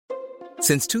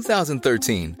Since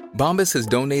 2013, Bombas has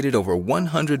donated over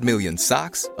 100 million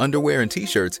socks, underwear, and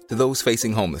T-shirts to those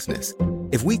facing homelessness.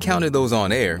 If we counted those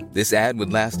on air, this ad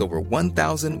would last over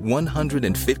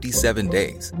 1,157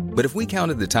 days. But if we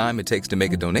counted the time it takes to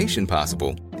make a donation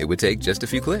possible, it would take just a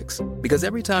few clicks. Because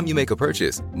every time you make a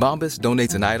purchase, Bombas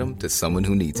donates an item to someone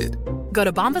who needs it. Go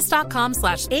to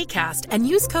bombas.com/ACAST and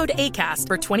use code ACAST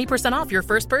for 20% off your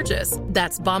first purchase.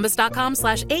 That's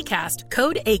bombas.com/ACAST,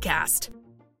 code ACAST.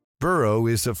 Burrow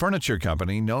is a furniture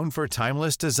company known for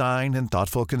timeless design and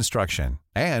thoughtful construction,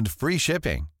 and free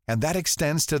shipping, and that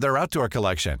extends to their outdoor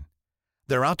collection.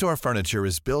 Their outdoor furniture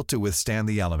is built to withstand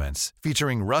the elements,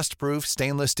 featuring rust-proof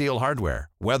stainless steel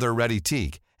hardware, weather-ready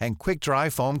teak, and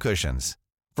quick-dry foam cushions.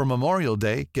 For Memorial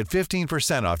Day, get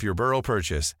 15% off your Burrow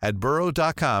purchase at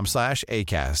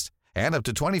burrow.com/ACAST, and up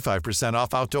to 25%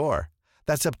 off outdoor.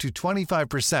 That's up to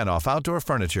 25% off outdoor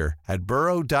furniture at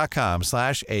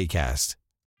burrow.com/ACAST.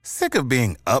 Sick of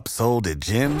being upsold at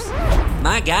gyms?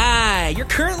 My guy, you're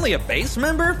currently a base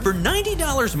member? For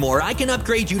 $90 more, I can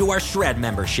upgrade you to our Shred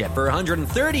membership. For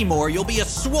 $130 more, you'll be a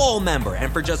Swole member.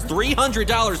 And for just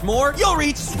 $300 more, you'll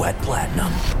reach Sweat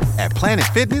Platinum. At Planet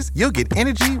Fitness, you'll get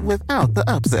energy without the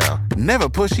upsell. Never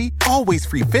pushy, always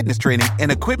free fitness training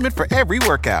and equipment for every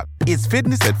workout. It's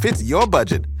fitness that fits your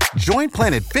budget. Join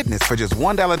Planet Fitness for just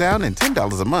 $1 down and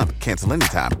 $10 a month. Cancel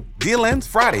anytime. Deal ends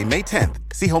Friday, May 10th.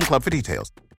 See Home Club for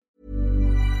details.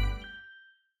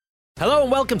 Hello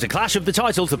and welcome to Clash of the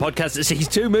Titles, the podcast that sees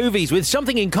two movies with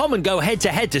something in common go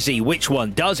head-to-head to see which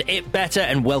one does it better,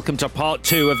 and welcome to part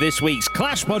 2 of this week's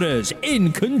Clash Podders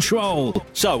in Control.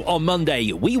 So, on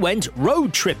Monday, we went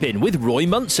road tripping with Roy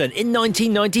Munson in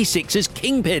 1996's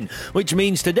Kingpin, which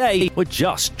means today we're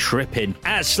just tripping.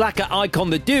 As slacker icon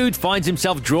The Dude finds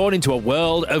himself drawn into a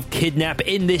world of kidnap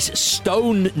in this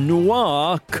stone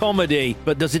noir comedy.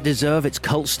 But does it deserve its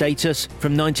cult status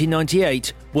from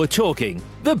 1998? We're talking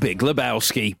The Big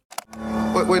Lebowski.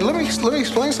 Wait, let me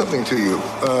explain something to you.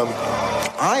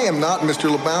 I am not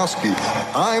Mr. Lebowski.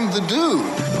 I'm the dude.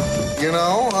 You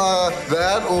know,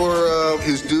 that or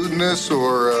his dudeness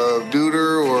or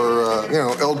duder or,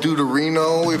 El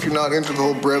Duderino if you're not into the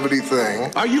whole brevity thing.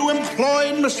 Are you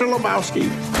employed, Mr. Lebowski?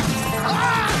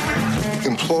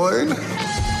 Employed?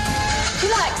 Do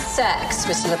you like sex,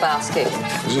 Mr. Lebowski?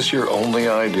 Is this your only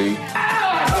ID?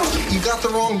 You got the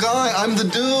wrong guy. I'm the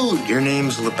dude. Your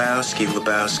name's Lebowski.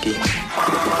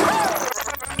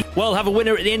 We'll have a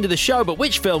winner at the end of the show, but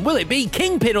which film will it be?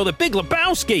 Kingpin or The Big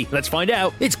Lebowski? Let's find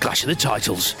out. It's Clash of the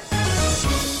Titles.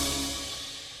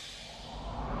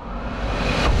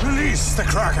 Release the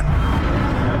Kraken.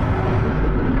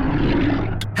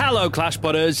 Hello, Clash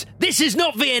Podders. This is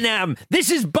not Vietnam. This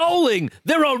is bowling.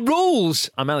 There are rules.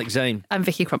 I'm Alex Zane. I'm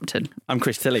Vicky Crumpton. I'm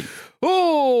Chris Tilley.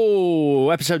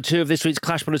 Oh, episode 2 of this week's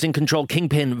Clash Podders in Control,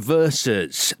 Kingpin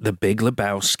versus The Big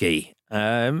Lebowski.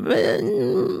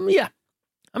 Yeah,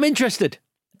 I'm interested.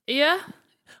 Yeah?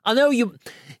 I know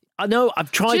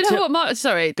I've tried to... Do you know what, Mark?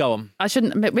 Sorry. Go on. I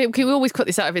shouldn't... Can we always cut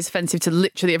this out if it's offensive to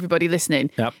literally everybody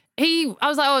listening? Yep. I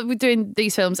was like, oh, we're doing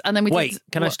these films, and then we Wait, did...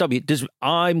 can I stop you?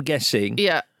 I'm guessing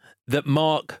that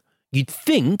Mark... You'd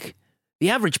think... The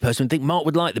average person would think Mark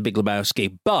would like The Big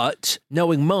Lebowski, but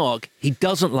knowing Mark, he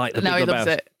doesn't like The Big Lebowski. No, he loves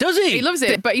it. Does he? He loves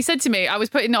it, but he said to me, I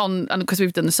was putting it on, because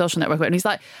we've done the Social Network, and he's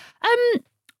like,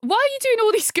 why are you doing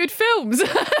all these good films? And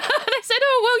I said,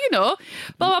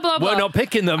 blah, blah, blah, blah. We're not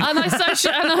picking them. And I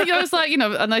was like,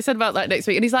 and I said about that next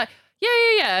week, and he's like,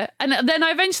 yeah. And then I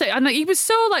eventually, and he was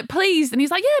so like pleased, and he's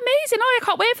like, yeah, amazing. Oh, I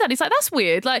can't wait for that. He's like, that's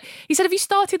weird. Like, he said, have you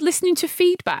started listening to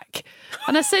feedback?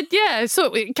 And I said, yeah,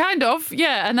 so kind of,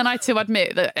 yeah. And then I had to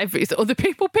admit that other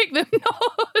people pick them.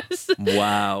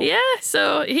 Wow. Yeah.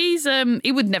 So he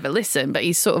would never listen, but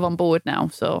he's sort of on board now.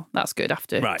 So that's good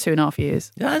after 2.5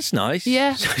 years. Yeah, that's nice.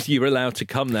 Yeah. So you're allowed to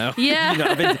come now. Yeah.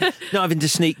 You're not having to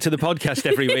sneak to the podcast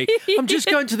every week. I'm just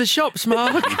going to the shops,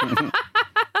 Mark.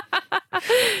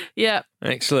 Yeah.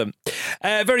 Excellent.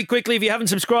 Very quickly, if you haven't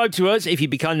subscribed to us, if you'd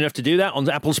be kind enough to do that on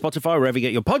Apple, Spotify, wherever you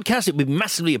get your podcast, it would be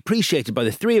massively appreciated by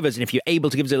the three of us. And if you're able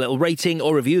to give us a little rating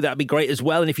or review, that'd be great as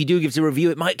well. And if you do give us a review,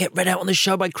 it might get read out on the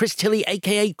show by Chris Tilley,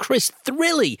 a.k.a. Chris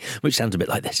Thrilly, which sounds a bit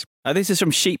like this. This is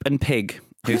from Sheep and Pig,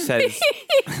 who says...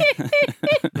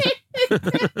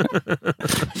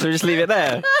 Should we just leave it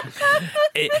there?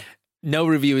 No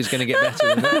review is going to get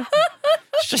better than that.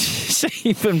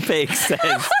 Sheep and Pig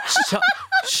says...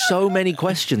 So many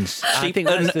questions. Sheep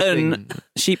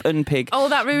and Pig. Oh,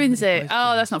 that ruins it.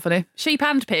 Oh, that's not funny. Sheep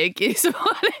and Pig is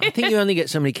funny. I think you only get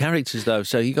so many characters, though,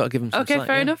 so you got to give them some Okay, slack,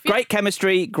 fair enough. Yeah. Great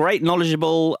chemistry, great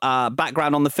knowledgeable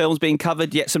background on the films being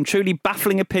covered, yet some truly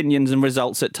baffling opinions and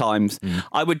results at times.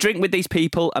 I would drink with these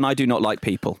people, and I do not like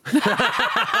people.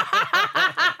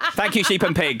 Thank you, Sheep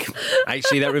and Pig.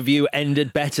 Actually, that review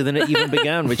ended better than it even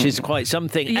began, which is quite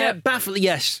something. Yeah. Baffling,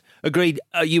 yes, agreed.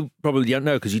 You probably don't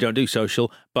know because you don't do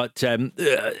social, but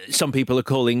some people are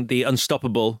calling the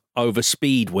Unstoppable over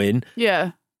Speed win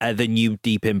Yeah. the new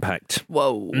Deep Impact.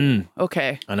 Whoa.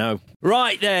 Okay. I know.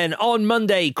 Right then, on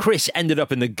Monday, Chris ended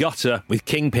up in the gutter with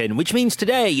Kingpin, which means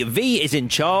today V is in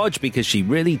charge because she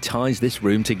really ties this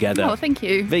room together. Oh, thank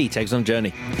you. V takes on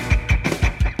Journey.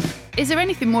 Is there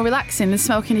anything more relaxing than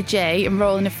smoking a J and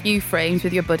rolling a few frames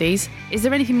with your buddies? Is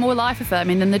there anything more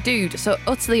life-affirming than the dude so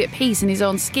utterly at peace in his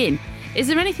own skin? Is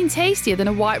there anything tastier than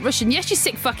a white Russian? Yes, you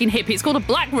sick fucking hippie, it's called a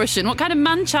black Russian. What kind of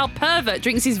man-child pervert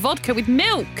drinks his vodka with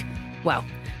milk? Well,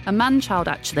 a man-child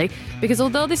actually, because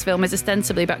although this film is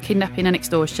ostensibly about kidnapping and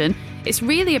extortion, it's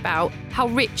really about how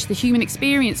rich the human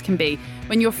experience can be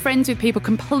when you're friends with people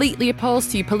completely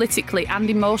opposed to you politically and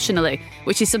emotionally,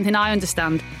 which is something I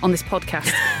understand on this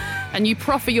podcast. And you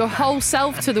proffer your whole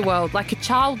self to the world like a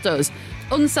child does,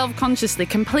 unself-consciously,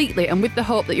 completely, and with the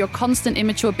hope that your constant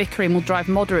immature bickering will drive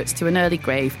moderates to an early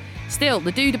grave. Still,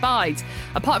 the dude abides.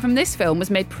 Apart from this film was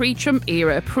made pre-Trump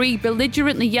era,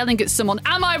 pre-belligerently yelling at someone,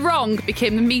 "Am I wrong?"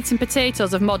 became the meat and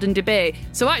potatoes of modern debate.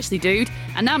 So actually, dude,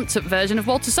 an amped-up version of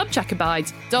Walter Sobchak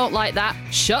abides. Don't like that?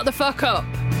 Shut the fuck up.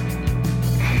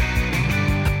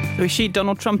 So is she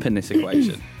Donald Trump in this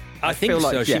equation? I think feel so.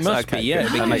 like- She yes, must okay, be, yeah.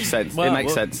 good. That makes sense. Well, It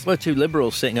makes sense. We're two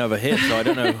liberals sitting over here, so I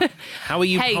don't know. How are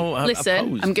you Hey, listen,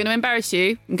 opposed? I'm going to embarrass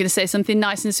you. I'm going to say something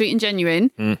nice and sweet and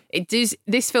genuine.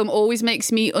 This film always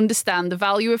makes me understand the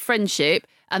value of friendship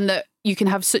and that you can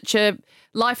have such a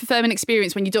life-affirming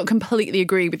experience when you don't completely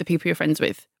agree with the people you're friends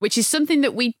with, which is something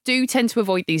that we do tend to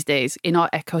avoid these days in our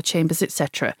echo chambers,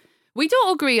 etc. We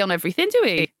don't agree on everything, do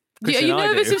we? Chris Are you and I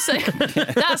nervous do. of saying?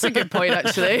 That's a good point,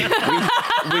 actually.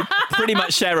 We pretty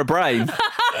much share a brain. It's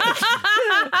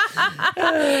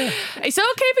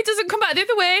okay if it doesn't come back the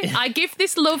other way. I give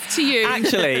this love to you.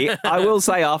 Actually, I will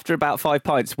say after about 5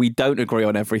 pints, we don't agree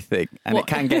on everything, and What?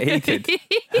 it can get heated.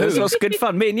 This was good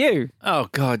fun, me and you. Oh,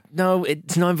 God. No,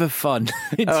 it's never fun.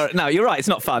 No, you're right. It's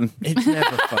not fun. It's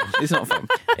never fun. It's not fun.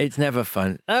 It's never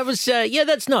fun. That was, yeah,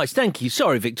 that's nice. Thank you.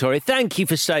 Sorry, Victoria. Thank you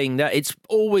for saying that. It's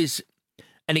always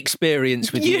an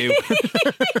experience with you.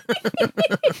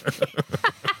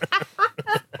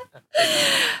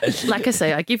 Like I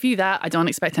say, I give you that. I don't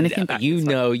expect anything back. You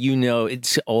know,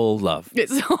 it's all love.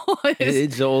 It's always.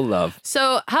 It's all love.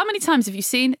 So, how many times have you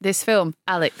seen this film,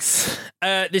 Alex?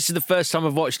 This is the first time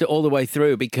I've watched it all the way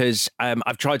through because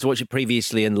I've tried to watch it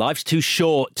previously and life's too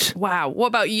short. Wow. What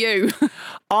about you?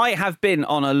 I have been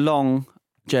on a long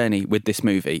journey with this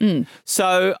movie.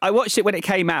 So I watched it when it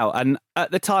came out, and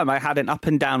at the time I had an up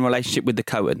and down relationship with the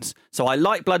Coens. So I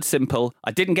liked Blood Simple.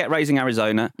 I didn't get Raising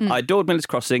Arizona. I adored Miller's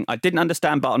Crossing. I didn't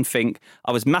understand Barton Fink.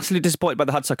 I was massively disappointed by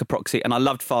The Hudsucker Proxy, and I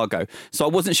loved Fargo. So I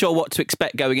wasn't sure what to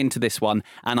expect going into this one,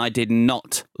 and I did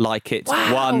not like it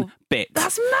one bit.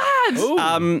 That's mad.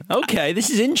 Ooh, okay, this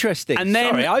is interesting. And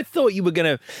then- Sorry, I thought you were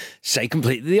going to say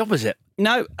completely the opposite.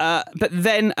 No, but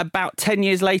then about 10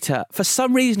 years later, for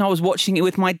some reason I was watching it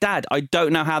with my dad. I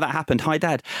don't know how that happened. Hi,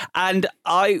 Dad. And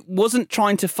I wasn't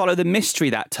trying to follow the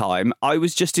mystery that time. I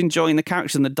was just enjoying the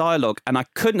characters and the dialogue, and I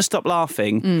couldn't stop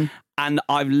laughing. And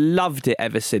I've loved it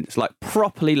ever since, like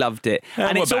properly loved it.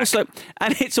 And we're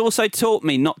it's also taught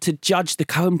me not to judge the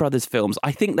Coen brothers films.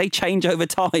 I think they change over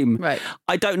time. Right.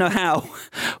 I don't know how,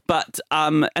 but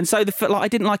and so I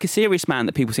didn't like A Serious Man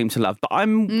that people seem to love, but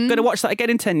I'm going to watch that again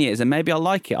in 10 years and maybe I'll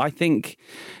like it.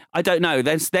 I don't know.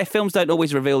 Their films don't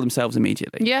always reveal themselves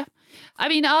immediately. Yeah. I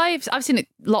mean, I've seen it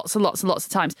lots and lots and lots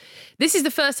of times. This is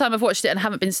the first time I've watched it and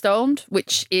haven't been stoned,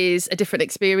 which is a different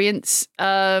experience.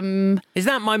 Is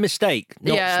that my mistake?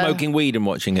 Not Yeah. smoking weed and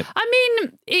watching it? I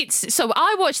mean,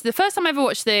 I watched the first time I ever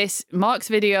watched this, Mark's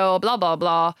video, blah, blah,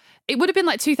 blah. It would have been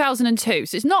like 2002.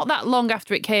 So it's not that long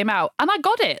after it came out. And I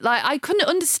got it. Like, I couldn't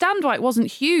understand why it wasn't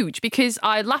huge because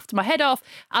I laughed my head off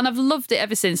and I've loved it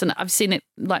ever since. And I've seen it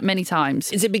like many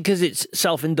times. Is it because it's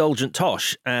self-indulgent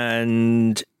tosh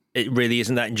and it really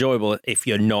isn't that enjoyable if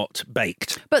you're not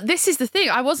baked? But this is the thing.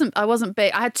 I wasn't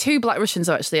baked. I had 2 Black Russians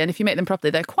actually, and if you make them properly,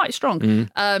 they're quite strong.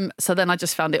 So then I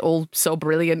just found it all so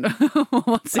brilliant.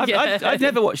 Once again. I've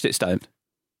never watched it stoned.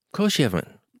 Of course you haven't.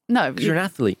 No, Because you're an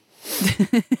athlete.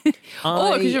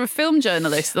 or because you're a film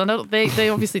journalist. They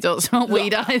obviously don't smoke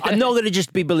weed either. I'm not going to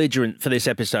just be belligerent for this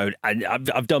episode. And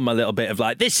I've done my little bit of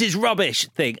like, this is rubbish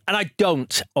thing. And I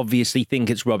don't obviously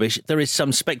think it's rubbish. There is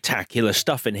some spectacular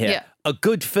stuff in here. Yeah. A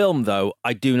good film, though,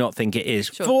 I do not think it is.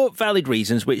 Sure. For valid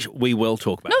reasons, which we will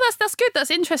talk about. No, that's good.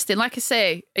 That's interesting. Like I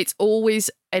say, it's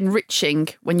always enriching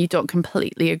when you don't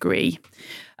completely agree.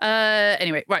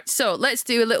 Anyway, right. So let's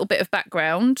do a little bit of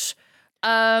background.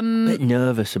 A bit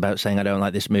nervous about saying I don't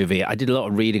like this movie. I did a lot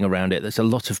of reading around it. There's a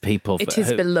lot of people. It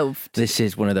is beloved. This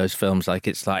is one of those films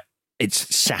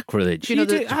it's sacrilege. You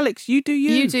do, Alex, you do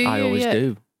you. You do. I always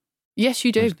do. Yes,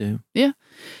 you do. Always do. Yeah.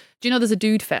 Do you know there's a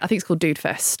dude fest? I think it's called Dude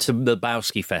Fest. The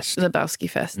Lebowski Fest. The Lebowski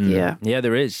Fest, yeah. Yeah,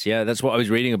 there is. Yeah, that's what I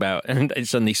was reading about. And it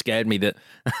suddenly scared me that...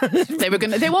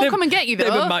 They won't come and get you,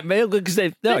 though. Because they're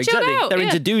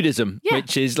into dudism,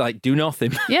 which is like, do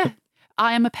nothing. Yeah.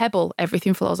 I am a pebble.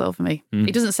 Everything flows over me.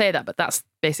 He doesn't say that, but that's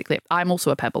basically it. I'm also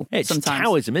a pebble. It's sometimes.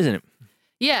 Taoism, isn't it?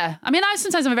 Yeah. I mean,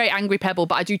 sometimes I'm a very angry pebble,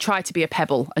 but I do try to be a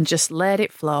pebble and just let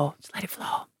it flow. Just let it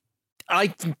flow. I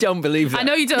don't believe that. I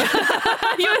know you don't.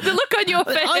 You have the look on your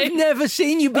face. I've never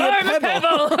seen you be a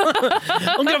pebble.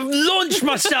 I'm going to launch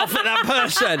myself at that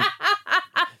person.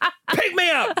 Pick me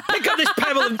up. Pick up this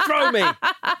pebble and throw me.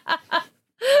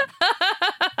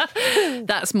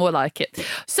 That's more like it.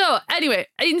 So, anyway,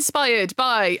 inspired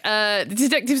by the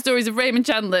detective stories of Raymond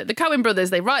Chandler, the Coen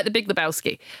brothers, they write The Big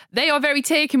Lebowski. They are very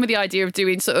taken with the idea of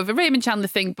doing sort of a Raymond Chandler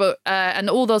thing, but and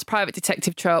all those private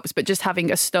detective tropes, but just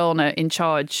having a stoner in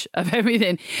charge of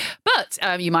everything.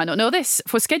 But you might not know this,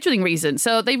 for scheduling reasons.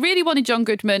 So they really wanted John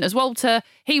Goodman as Walter.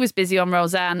 He was busy on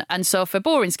Roseanne, and so for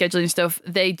boring scheduling stuff,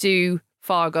 they do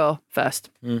Fargo first.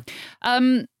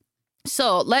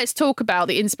 So let's talk about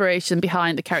the inspiration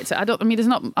behind the character. because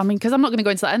I'm not going to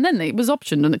go into that. And then it was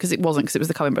optioned, because it wasn't, because it was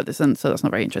the Coen brothers, and so that's not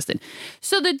very interesting.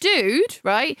 So the dude,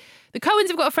 right? The Coens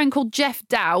have got a friend called Jeff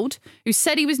Dowd, who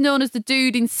said he was known as the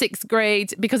dude in 6th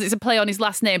grade because it's a play on his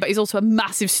last name, but he's also a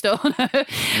massive stoner.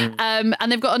 And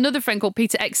they've got another friend called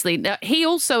Peter Exley. Now, he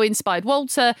also inspired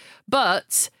Walter,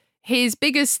 but his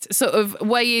biggest sort of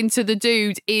way into the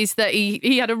dude is that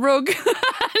he had a rug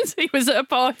and he was at a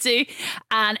party,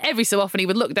 and every so often he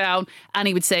would look down and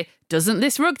he would say, "Doesn't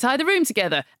this rug tie the room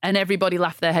together?" And everybody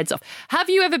laughed their heads off. Have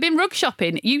you ever been rug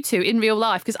shopping, you two, in real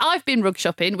life? Because I've been rug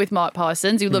shopping with Mark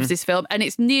Parsons, who loves this film, and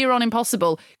it's near on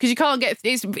impossible because you can't get,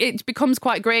 it becomes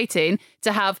quite grating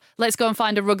to have, let's go and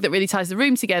find a rug that really ties the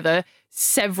room together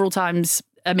several times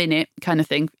a minute kind of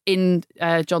thing in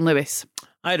John Lewis.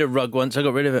 I had a rug once, I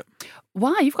got rid of it.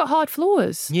 Why? You've got hard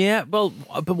floors. Yeah, well,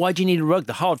 but why do you need a rug?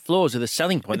 The hard floors are the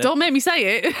selling point. Don't make me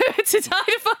say it. To tie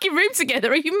the fucking room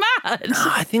together, are you mad? No,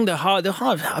 I think the hard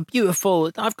are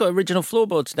beautiful. I've got original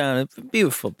floorboards down.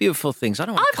 Beautiful things. I've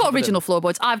got original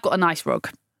floorboards. I've got a nice rug.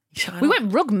 We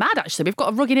went rug mad, actually. We've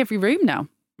got a rug in every room now.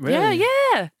 Really?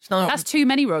 Yeah. That's too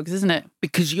many rugs, isn't it?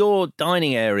 Because your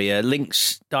dining area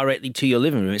links directly to your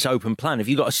living room. It's open plan. If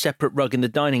you've got a separate rug in the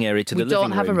dining area to the living room. We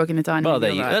don't have a rug in the dining room. Well, there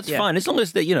you go. That's fine. As long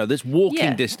as there's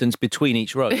walking distance between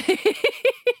each rug.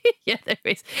 Yeah, there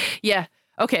is. Yeah.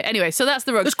 Okay, anyway, so that's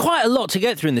the rug. There's quite a lot to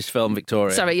get through in this film,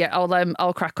 Victoria. Sorry, yeah,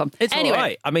 I'll crack on. It's anyway. All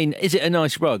right. I mean, is it a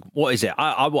nice rug? What is it?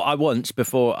 I once,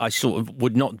 before I sort of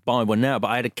would not buy one now, but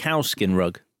I had a cowskin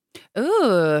rug.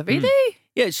 Oh, really?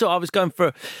 Yeah, so I was going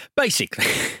for, basically,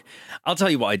 I'll tell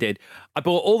you what I did. I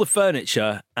bought all the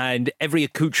furniture and every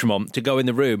accoutrement to go in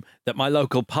the room that my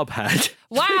local pub had.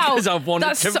 Wow. Because I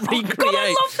wanted to recreate God,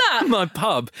 I love that. my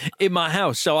pub in my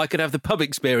house so I could have the pub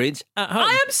experience at home.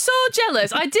 I am so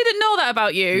jealous. I didn't know that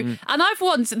about you.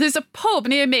 And there's a pub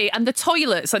near me, and the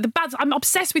toilets, like I'm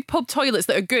obsessed with pub toilets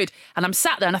that are good. And I'm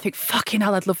sat there and I think, fucking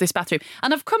hell, I'd love this bathroom.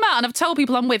 And I've come out and I've told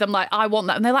people I'm with, I'm like, I want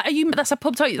that. And they're like, that's a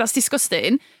pub toilet? That's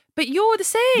disgusting. But you're the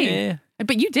same. Yeah.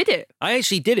 But you did it. I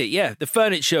actually did it, yeah. The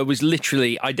furniture was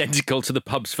literally identical to the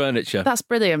pub's furniture. That's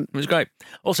brilliant. It was great.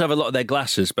 Also have a lot of their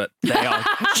glasses, but they are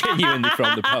genuinely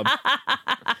from the pub.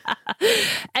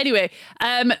 Anyway,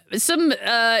 some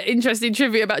interesting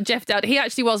trivia about Jeff Dowd. He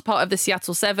actually was part of the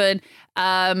Seattle 7.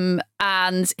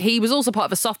 And he was also part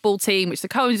of a softball team, which the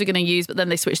Coens were going to use, but then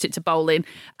they switched it to bowling.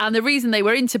 And the reason they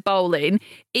were into bowling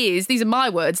is, these are my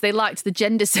words, they liked the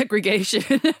gender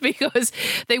segregation because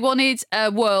they wanted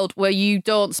a world where you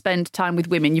don't spend time with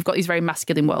women. You've got these very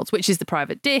masculine worlds, which is the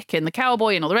Private Dick and the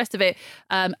Cowboy and all the rest of it.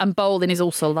 And bowling is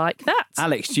also like that.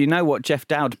 Alex, do you know what Jeff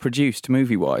Dowd produced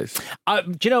movie-wise?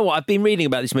 Do you know what? I've been reading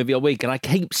about this movie all week and I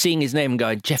keep seeing his name and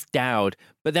going, Jeff Dowd.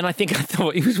 But then I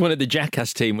thought he was one of the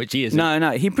Jackass team, which he isn't.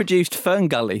 No, he produced Fern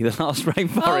Gully, The Last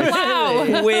Rainforest. Oh,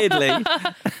 wow. Weirdly.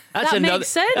 Makes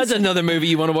sense. That's another movie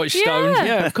you want to watch stoned.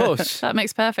 Yeah, of course. That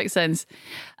makes perfect sense.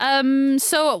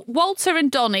 So Walter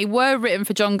and Donnie were written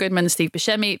for John Goodman and Steve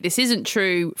Buscemi. This isn't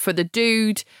true for the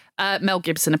dude. Mel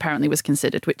Gibson apparently was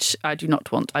considered, which I do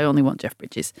not want. I only want Jeff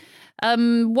Bridges.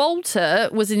 Walter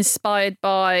was inspired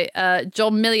by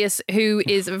John Milius, who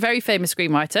is a very famous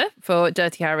screenwriter for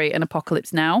Dirty Harry and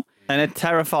Apocalypse Now. And a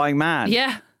terrifying man.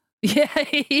 Yeah.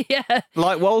 Yeah.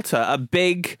 Like Walter, a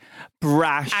big,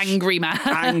 brash, Angry man.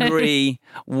 angry,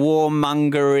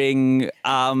 warmongering,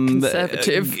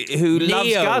 Conservative. who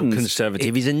loves guns.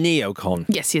 Conservative. He's a neocon.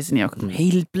 Yes, he is a neocon.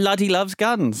 He bloody loves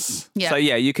guns. Yeah. So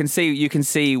yeah, you can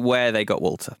see where they got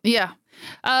Walter. Yeah.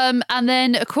 And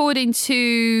then according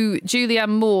to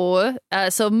Julianne Moore,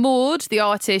 so Maud, the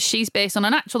artist, she's based on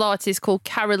an actual artist called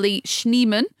Carolee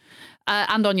Schneemann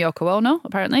and on Yoko Ono,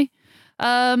 apparently.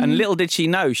 And little did she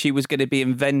know she was going to be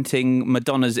inventing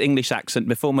Madonna's English accent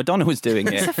before Madonna was doing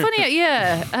it. It's a funny,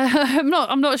 yeah. I'm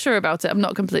not sure about it. I'm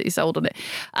not completely sold on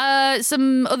it.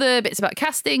 Some other bits about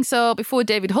casting. So before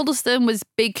David Huddleston was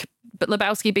Big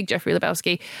Jeffrey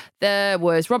Lebowski, there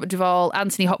was Robert Duvall,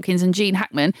 Anthony Hopkins, and Gene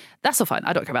Hackman. That's all fine.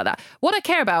 I don't care about that. What I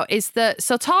care about is that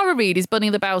Tara Reid is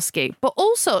Bunny Lebowski, but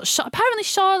also apparently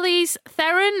Charlize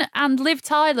Theron and Liv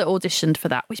Tyler auditioned for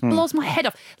that, which blows my head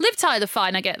off. Liv Tyler,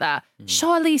 fine, I get that.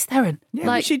 Charlize Theron,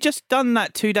 Yeah, she'd just done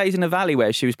that 2 Days in a Valley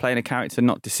where she was playing a character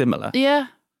not dissimilar. Yeah.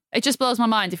 It just blows my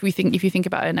mind if you think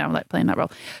about it now, like playing that role.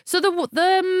 So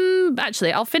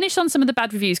actually, I'll finish on some of the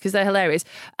bad reviews because they're hilarious.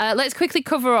 Let's quickly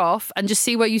cover off and just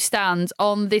see where you stand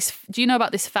on this. Do you know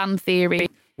about this fan theory?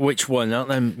 Which one? Aren't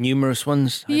there numerous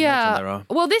ones? I imagine there are.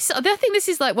 Well, I think this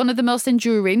is like one of the most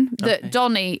enduring. That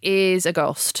Donnie is a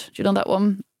ghost. Do you know that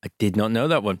one? I did not know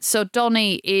that one. So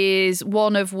Donnie is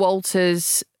one of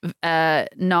Walter's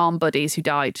Nam buddies who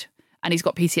died, and he's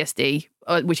got PTSD.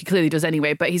 Which he clearly does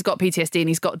anyway, but he's got PTSD and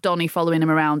he's got Donnie following him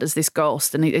around as this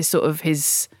ghost, and it's sort of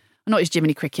not his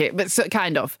Jiminy Cricket, but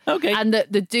kind of. Okay. And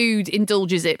the dude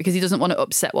indulges it because he doesn't want to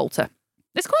upset Walter.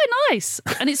 It's quite nice,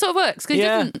 and it sort of works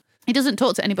because he doesn't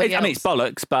talk to anybody else. I mean, it's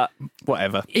bollocks, but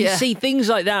whatever. You see, things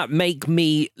like that make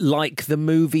me like the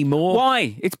movie more.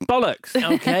 Why? It's bollocks.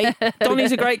 Okay.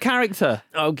 Donnie's a great character.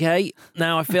 Okay.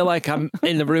 Now I feel like I'm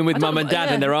in the room with Mum and Dad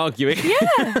and they're arguing.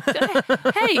 Yeah.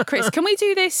 Hey, Chris, can we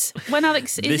do this when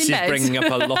Alex is This in is bed? bringing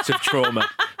up a lot of trauma.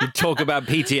 You talk about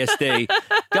PTSD.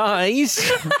 Guys,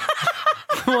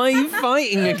 why are you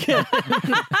fighting again?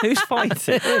 Who's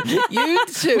fighting? You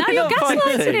two. Now you're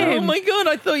gaslighting him. Oh my God,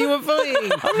 I thought you were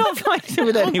fighting. I'm not fighting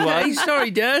with anyone. Okay,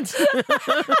 sorry, Dad.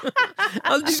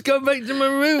 I'll just go back to my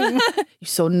room. You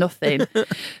saw nothing.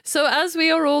 So, as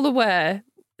we are all aware,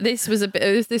 this was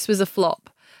a flop.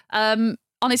 On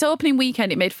its opening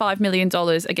weekend, it made $5 million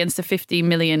against a $15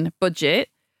 million budget.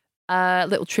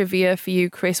 Little trivia for you,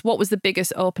 Chris. What was the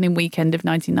biggest opening weekend of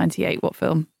 1998? What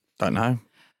film? Don't know.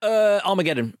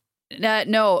 Armageddon.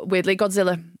 No, weirdly,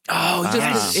 Godzilla. Oh,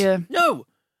 yes. Yeah. No.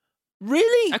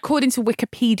 Really? According to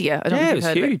Wikipedia. I don't know if Yeah, it you've was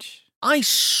heard of it. huge. I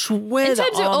swear In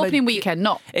terms of opening weekend,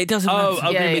 not. It doesn't Oh, matter.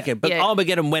 opening Yeah, weekend. But yeah.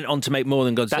 Armageddon went on to make more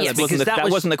than Godzilla. That,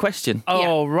 because wasn't the question.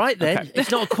 Oh, right then. Okay.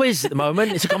 It's not a quiz at the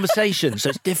moment. It's a conversation, so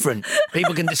it's different.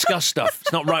 People can discuss stuff.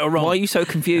 It's not right or wrong. Why are you so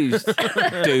confused,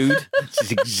 dude? This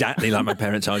is exactly like my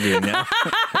parents arguing now.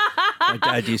 My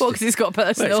dad used Well, to. because it's got Well,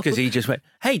 personal. it's because he just went,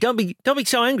 "Hey, don't be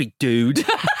so angry, dude."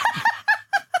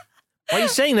 Why are you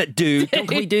saying that, dude? Don't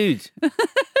call me dude.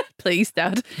 Please,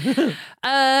 Dad.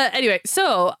 Anyway,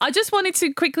 so I just wanted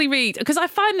to quickly read because I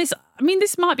find this. I mean,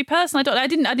 this might be personal. I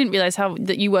didn't realize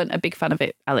that you weren't a big fan of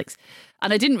it, Alex,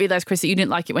 and I didn't realize, Chris, that you didn't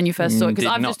like it when you first saw it because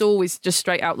I've just always just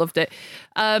straight out loved it.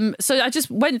 So I just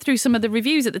went through some of the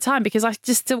reviews at the time because I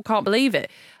just still can't believe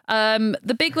it.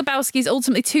 The Big Lebowski is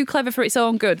ultimately too clever for its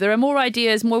own good. There are more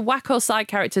ideas, more wacko side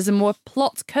characters, and more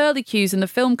plot curlicues than the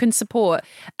film can support,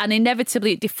 and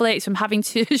inevitably it deflates from having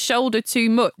to shoulder too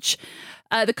much.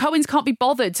 The Coens can't be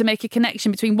bothered to make a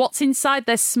connection between what's inside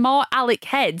their smart aleck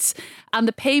heads and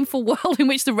the painful world in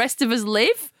which the rest of us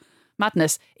live.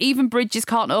 Madness. Even Bridges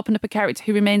can't open up a character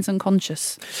who remains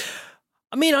unconscious.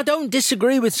 I mean, I don't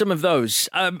disagree with some of those.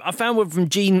 I found one from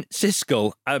Gene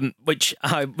Siskel, which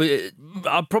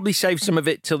I'll probably save some of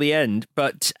it till the end.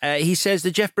 But he says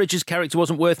the Jeff Bridges character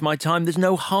wasn't worth my time. There's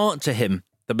no heart to him.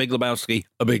 The Big Lebowski,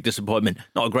 a big disappointment.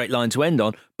 Not a great line to end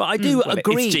on, but I do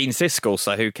agree. It's Gene Siskel,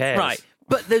 so who cares? Right.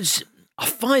 But I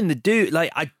find the dude,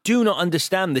 like, I do not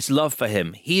understand this love for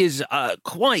him. He is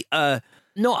quite,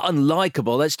 not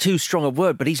unlikable, that's too strong a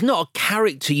word, but he's not a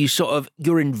character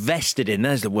you're invested in.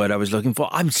 There's the word I was looking for.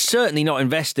 I'm certainly not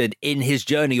invested in his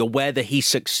journey or whether he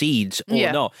succeeds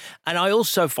or not. And I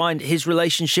also find his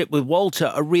relationship with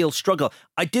Walter a real struggle.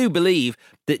 I do believe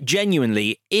that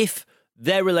genuinely, if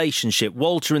their relationship,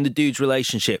 Walter and the dude's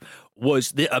relationship,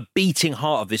 was a beating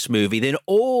heart of this movie, then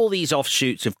all these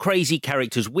offshoots of crazy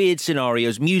characters, weird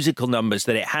scenarios, musical numbers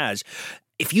that it has,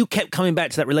 if you kept coming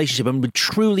back to that relationship and were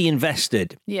truly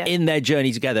invested in their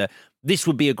journey together, this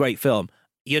would be a great film.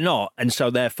 You're not, and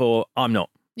so therefore I'm not.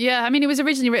 Yeah, I mean, it was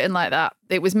originally written like that.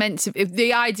 It was meant to.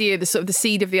 The idea, the sort of the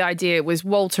seed of the idea, was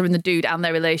Walter and the dude and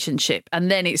their relationship,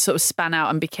 and then it sort of span out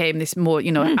and became this more,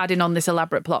 adding on this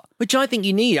elaborate plot. Which I think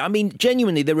you need. I mean,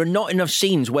 genuinely, there are not enough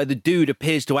scenes where the dude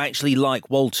appears to actually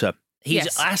like Walter.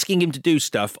 He's asking him to do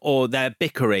stuff, or they're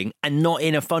bickering, and not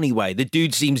in a funny way. The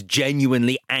dude seems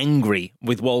genuinely angry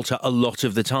with Walter a lot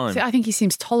of the time. See, I think he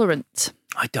seems tolerant.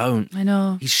 I don't. I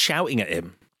know. He's shouting at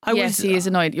him. Yes, he is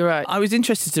annoyed. You're right. I was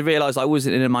interested to realise I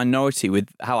wasn't in a minority with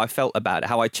how I felt about it,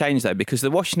 how I changed though, because the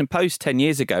Washington Post 10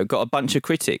 years ago got a bunch of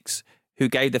critics who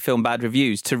gave the film bad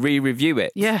reviews to re-review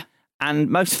it. Yeah. And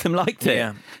most of them liked it.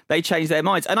 Yeah. They changed their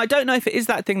minds. And I don't know if it is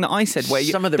that thing that I said where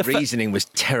some of the reasoning was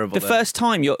terrible. The first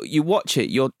time you watch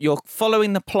it, you're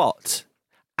following the plot,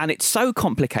 and it's so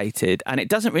complicated, and it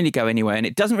doesn't really go anywhere, and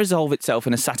it doesn't resolve itself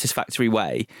in a satisfactory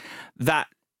way, that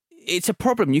it's a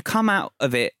problem. You come out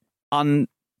of it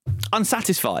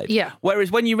unsatisfied. Yeah. Whereas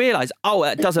when you realise,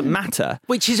 it doesn't matter.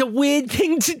 Which is a weird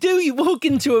thing to do. You walk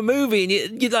into a movie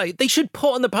and you're like, they should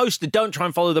put on the poster, don't try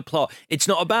and follow the plot. It's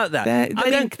not about that.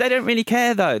 They don't really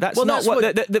care though. That's not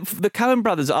what the Coen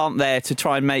brothers aren't there to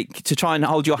try and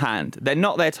hold your hand. They're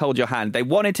not there to hold your hand. They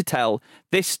wanted to tell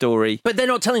this story. But they're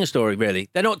not telling a story, really.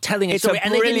 They're not telling a story. It's a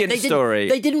brilliant story.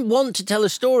 They didn't want to tell a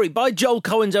story. By Joel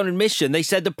Coen's own admission, they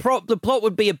said the plot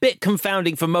would be a bit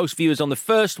confounding for most viewers on the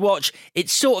first watch.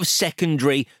 It's sort of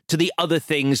secondary to the other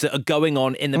things that are going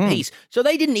on in the piece. So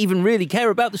they didn't even really care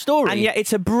about the story. And yet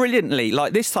it's a brilliantly,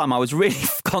 like this time I was really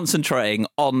concentrating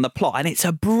on the plot, and it's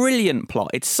a brilliant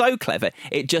plot. It's so clever.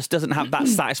 It just doesn't have that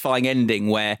satisfying ending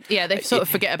where... Yeah, they sort of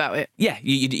forget about it. Yeah,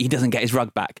 he doesn't get his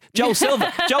rug back. Joel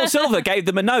Silver gave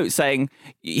them a note saying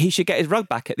he should get his rug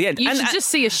back at the end. You should just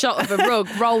see a shot of a rug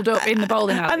rolled up in the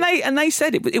bowling alley. And they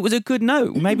said it was a good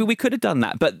note. Maybe we could have done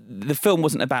that, but the film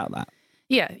wasn't about that.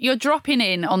 Yeah, you're dropping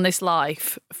in on this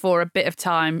life for a bit of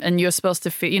time, and you're supposed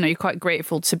to feel, you're quite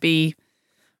grateful to be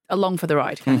along for the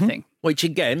ride kind of thing. Which,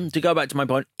 again, to go back to my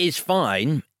point, is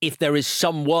fine if there is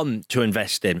someone to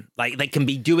invest in. Like, they can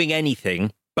be doing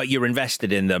anything, but you're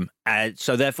invested in them.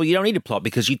 So, therefore, you don't need a plot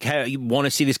because you want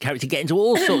to see this character get into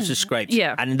all sorts of scrapes.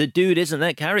 Yeah. And the dude isn't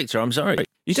that character, I'm sorry.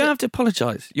 You don't have to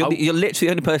apologise. You're literally the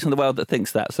only person in the world that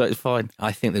thinks that, so it's fine.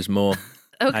 I think there's more.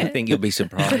 Okay. I think you'll be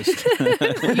surprised.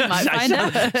 You might find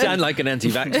out. Sound like an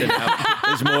anti-vaxxer now.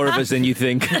 There's more of us than you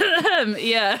think.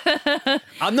 Yeah.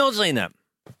 I'm not saying that.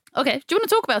 Okay, do you want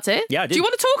to talk about it? Yeah, I do. Do you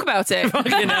want to talk about it?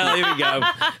 Fucking hell, here we go.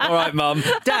 All right, Mum.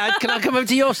 Dad, can I come over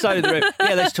to your side of the room?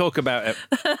 Yeah, let's talk about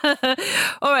it.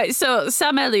 All right, so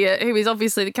Sam Elliott, who is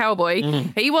obviously the cowboy,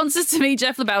 he wants us to meet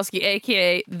Jeff Lebowski,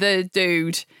 a.k.a. the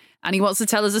dude, and he wants to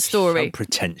tell us a story. So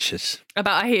pretentious.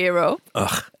 About a hero.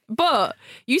 Ugh. But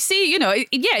you see,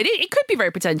 it could be very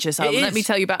pretentious. Let me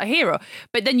tell you about a hero.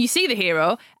 But then you see the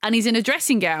hero and he's in a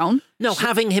dressing gown. No,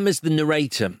 having him as the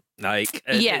narrator, like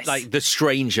the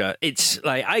stranger. It's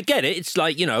like, I get it. It's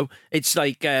like, it's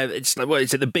like what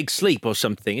is it, The Big Sleep or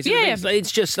something? It's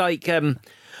just like,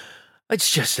 it's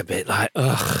just a bit like,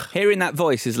 ugh. Hearing that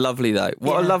voice is lovely, though.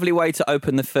 What a lovely way to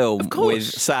open the film with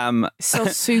Sam. So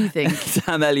soothing.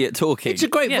 Sam Elliott talking. It's a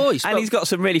great voice. And he's got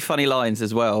some really funny lines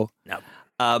as well. No.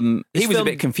 He was a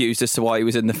bit confused as to why he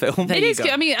was in the film. It is good.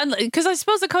 I mean, because I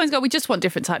suppose the Coens go, we just want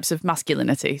different types of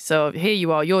masculinity. So here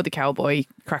you are, you're the cowboy,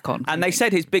 crack on. And they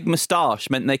said his big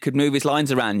moustache meant they could move his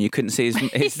lines around. You couldn't see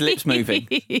his lips moving.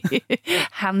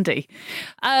 Handy.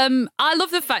 I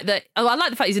love the fact that, I like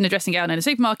the fact he's in a dressing gown in a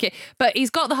supermarket, but he's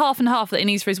got the half and half that he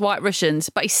needs for his White Russians,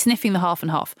 but he's sniffing the half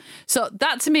and half. So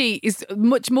that to me is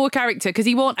much more character because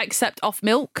he won't accept off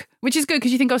milk, which is good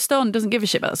because you think, Stone doesn't give a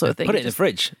shit about that sort of thing. Put it in the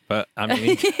fridge, but I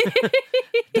mean,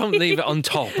 don't leave it on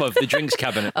top of the drinks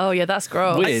cabinet. Oh yeah, that's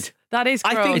gross. Weird. That is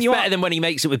gross. I think it's better than when he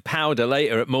makes it with powder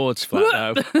later at Maud's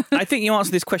flat, though. I think you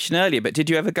answered this question earlier, but did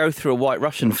you ever go through a White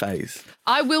Russian phase?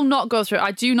 I will not go through it.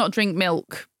 I do not drink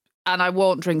milk, and I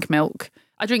won't drink milk.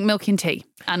 I drink milk in tea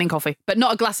and in coffee, but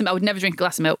not a glass of milk. I would never drink a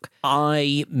glass of milk.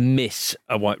 I miss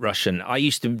a White Russian. I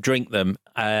used to drink them,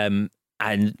 and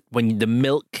when the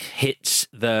milk hits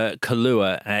the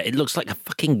Kahlua, it looks like a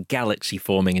fucking galaxy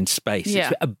forming in space. Yeah.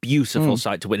 It's a beautiful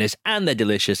sight to witness, and they're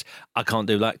delicious. I can't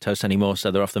do lactose anymore, so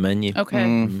they're off the menu.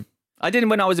 Okay. I didn't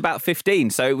when I was about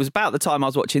 15, so it was about the time I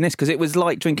was watching this, because it was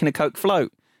like drinking a Coke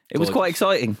float. It was quite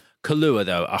exciting. Kahlua,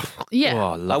 though. Yeah.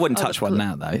 I wouldn't touch one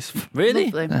now, though.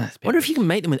 Really? Lovely. I wonder if you can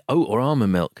make them with oat or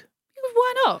almond milk.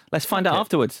 Why not? Let's find out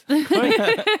afterwards. They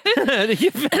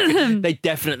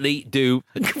definitely do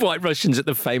White Russians at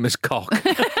the famous Cock.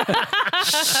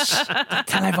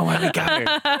 Tell everyone where we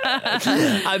go.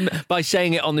 By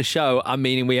saying it on the show, I'm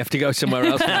meaning we have to go somewhere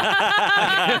else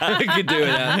now. We could do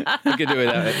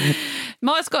it.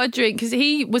 Mark's got a drink because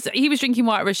he was drinking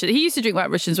White Russian. He used to drink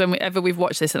White Russians whenever we've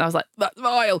watched this, and I was like, that's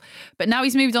vile. But now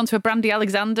he's moved on to a Brandy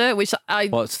Alexander, which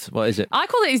What is it? I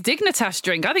call it his Dignitas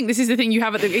drink. I think this is the thing you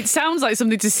have it sounds like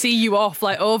something to see you off,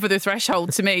 like over the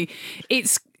threshold to me.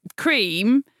 It's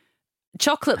cream,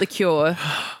 chocolate liqueur,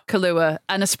 Kahlua,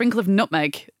 and a sprinkle of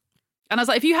nutmeg. And I was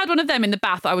like, if you had one of them in the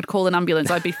bath, I would call an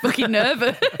ambulance. I'd be fucking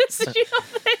nervous.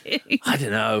 I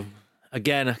don't know.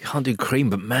 Again, I can't do cream,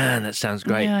 but man, that sounds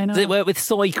great. Yeah, I know. Does it work with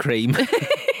soy cream?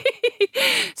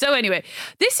 So anyway,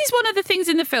 this is one of the things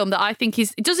in the film that I think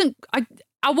is, it doesn't,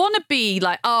 I want to be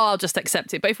like, oh, I'll just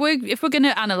accept it. But if we're going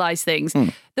to analyse things,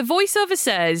 the voiceover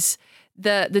says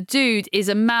that the dude is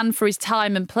a man for his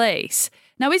time and place.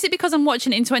 Now, is it because I'm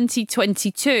watching it in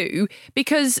 2022?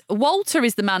 Because Walter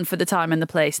is the man for the time and the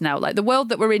place now, like the world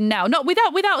that we're in now. Not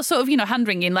without sort of,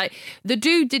 hand-wringing. Like, the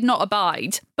dude did not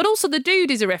abide, but also the dude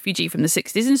is a refugee from the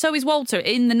 60s, and so is Walter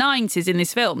in the 90s in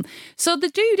this film. So the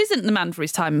dude isn't the man for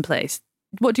his time and place.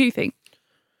 What do you think?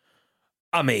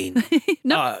 I mean,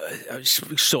 I was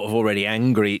sort of already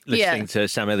angry listening to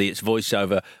Sam Elliott's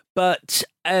voiceover, but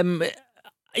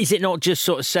is it not just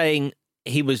sort of saying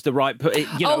he was the right... for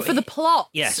the plot.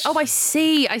 Yes. Oh, I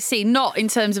see. Not in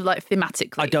terms of, like,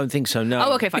 thematically. I don't think so, no.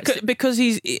 Oh, okay, fine. Because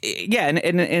he's... Yeah,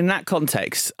 in that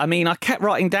context, I mean, I kept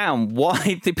writing down,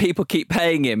 why do people keep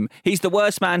paying him? He's the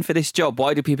worst man for this job.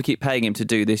 Why do people keep paying him to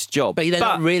do this job? But they're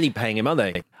not really paying him, are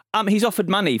they? He's offered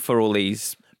money for all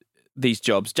these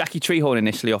jobs. Jackie Treehorn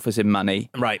initially offers him money.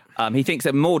 Right. He thinks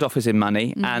that Maud offers him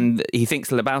money, and he thinks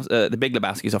the Big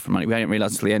Lebowski's offering money. We didn't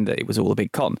realise until the end that it was all a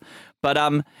big con. But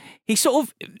he sort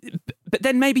of... But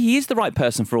then maybe he is the right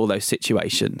person for all those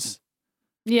situations.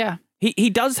 Yeah.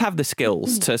 He does have the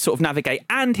skills to sort of navigate,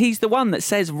 and he's the one that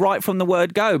says right from the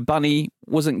word go, Bunny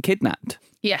wasn't kidnapped.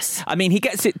 Yes. I mean,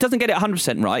 doesn't get it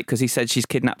 100% right, because he said she's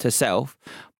kidnapped herself,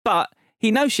 but he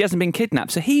knows she hasn't been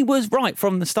kidnapped, so he was right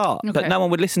from the start, but no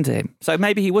one would listen to him. So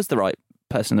maybe he was the right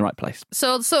person in the right place.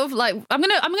 So sort of like I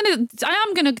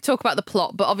am gonna talk about the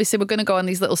plot, but obviously we're gonna go on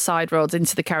these little side roads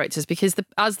into the characters because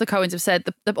as the Coens have said,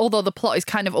 although the plot is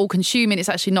kind of all consuming, it's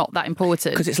actually not that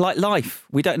important. Because it's like life.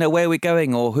 We don't know where we're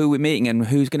going or who we're meeting and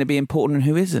who's going to be important and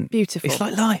who isn't. Beautiful. It's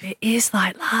like life. It is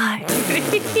like life.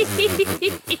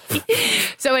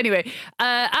 So anyway,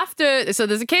 so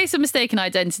there's a case of mistaken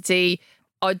identity.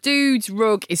 Our dude's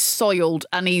rug is soiled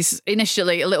and he's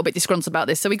initially a little bit disgruntled about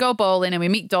this. So we go bowling and we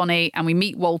meet Donnie and we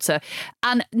meet Walter.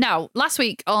 And now, last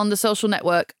week on The Social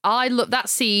Network, I looked that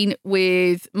scene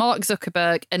with Mark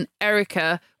Zuckerberg and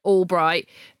Erica Albright,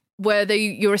 where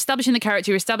you're establishing the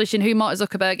character, you're establishing who Mark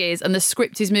Zuckerberg is, and the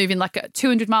script is moving like at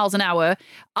 200 miles an hour.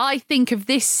 I think of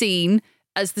this scene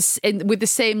as with the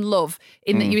same love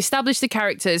in that you establish the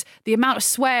characters. The amount of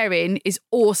swearing is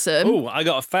awesome. Oh, I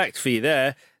got a fact for you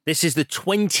there. This is the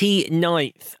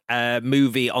 29th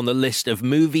movie on the list of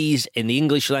movies in the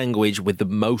English language with the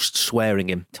most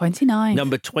swearing in. 29.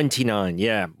 Number 29,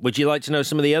 yeah. Would you like to know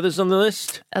some of the others on the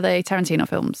list? Are they Tarantino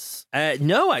films?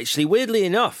 No, actually, weirdly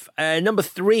enough. Number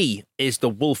 3 is The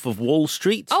Wolf of Wall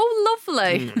Street. Oh,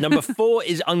 lovely. Number 4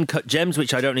 is Uncut Gems,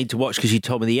 which I don't need to watch because you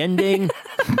told me the ending.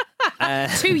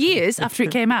 2 years after it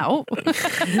came out.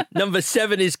 Number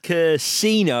 7 is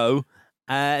Casino.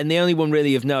 And the only one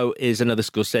really of note is another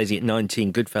Scorsese at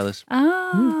 19, Goodfellas.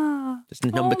 It's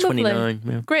number 29.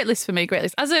 Yeah. Great list for me, great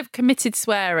list. As a committed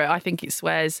swearer, I think it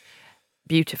swears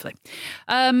beautifully.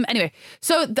 Anyway,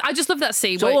 so I just love that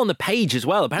scene. It's all on the page as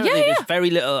well. Apparently there's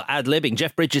very little ad-libbing.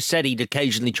 Jeff Bridges said he'd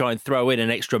occasionally try and throw in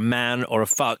an extra man or a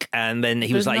fuck, and then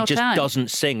he was like, just doesn't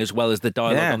sing as well as the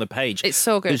dialogue on the page. It's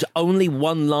so good. There's only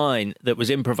one line that was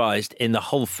improvised in the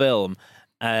whole film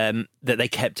that they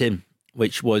kept in,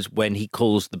 which was when he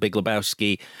calls the Big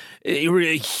Lebowski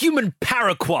a human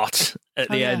paraquat at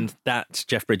the end. That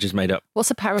Jeff Bridges made up.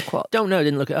 What's a paraquat? Don't know,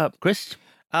 didn't look it up. Chris?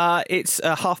 It's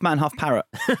a half man, half parrot.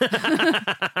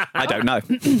 I don't know.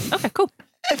 Okay, cool.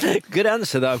 Good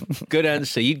answer, though. Good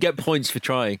answer. You'd get points for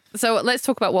trying. So let's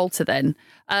talk about Walter then.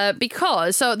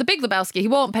 Because the Big Lebowski, he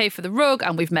won't pay for the rug,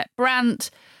 and we've met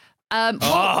Brandt.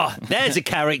 There's a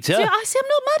character. I'm not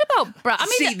mad about Brandt.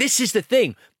 This is the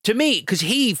thing. To me, because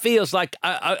he feels like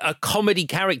a comedy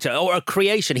character or a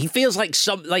creation. He feels like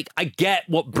I get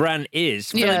what Brandt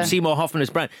is. Philip Seymour Hoffman as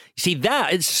Brandt. See,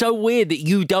 it's so weird that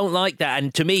you don't like that.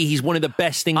 And to me, he's one of the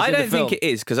best things in the film. I don't think it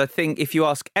is, because I think if you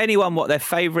ask anyone what their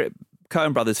favourite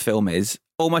Coen Brothers film is,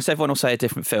 almost everyone will say a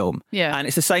different film. Yeah. And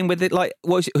it's the same with it. Like,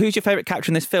 who's your favourite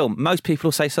character in this film? Most people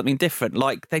will say something different.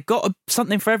 Like, they've got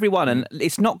something for everyone, and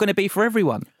it's not going to be for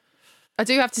everyone. I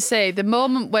do have to say, the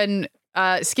moment when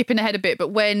skipping ahead a bit, but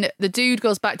when the dude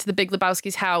goes back to the Big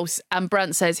Lebowski's house and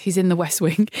Brandt says he's in the West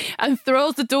Wing and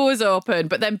throws the doors open,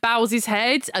 but then bows his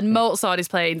head and Mozart is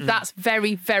playing, that's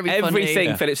very, very funny.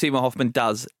 Everything Philip Seymour Hoffman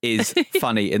does is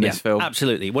funny in this film.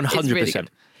 Absolutely, 100%. Really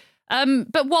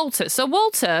but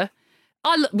Walter,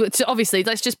 obviously,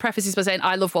 let's just preface this by saying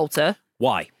I love Walter.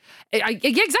 Why? Yeah,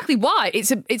 exactly why.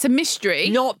 It's a mystery.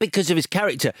 Not because of his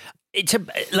character. It's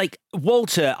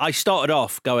Walter, I started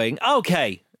off going,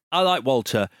 okay, I like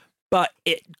Walter, but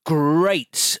it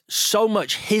grates so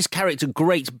much. His character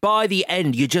grates. By the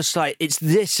end, you're just like, it's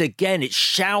this again. It's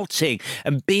shouting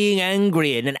and being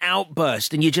angry and an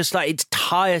outburst. And you're just like, it's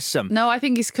tiresome. No, I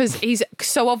think it's because he's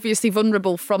so obviously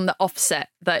vulnerable from the offset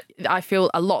that I feel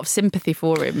a lot of sympathy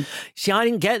for him. See, I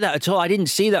didn't get that at all. I didn't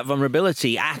see that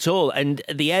vulnerability at all. And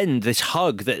at the end, this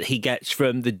hug that he gets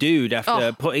from the dude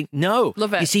after putting... No.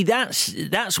 Love it. You see,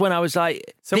 that's when I was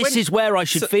like, this is where I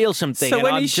should feel something. So and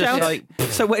when I'm he's just like...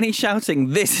 So when he's shouting,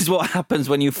 this is what happens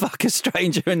when you fuck a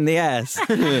stranger in the ass.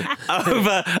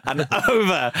 Over and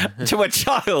over to a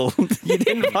child. You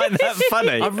didn't find that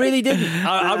funny? I really didn't.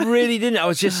 I really didn't. I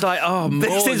was just like,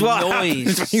 this is what noise.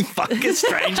 happens when you fuck a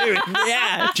stranger in the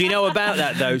ass. Do you know about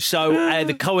that, though? So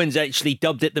the Coens actually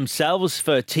dubbed it themselves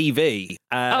for TV.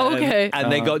 Okay.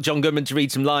 And they got John Goodman to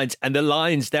read some lines. And the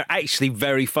lines, they're actually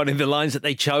very funny. The lines that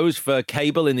they chose for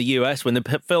cable in the US when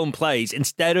the film plays,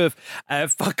 instead of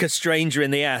fuck a stranger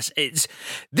in the ass, it's,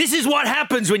 this is what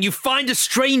happens when you find a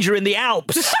stranger in the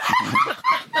Alps.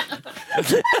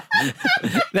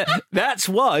 That's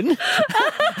one. And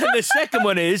the second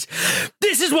one is,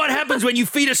 this is what happens when you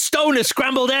feed a stoner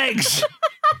scrambled eggs.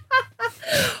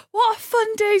 What a fun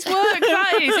day's work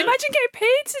that is. Imagine getting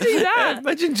paid to do that.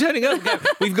 Imagine turning up and go,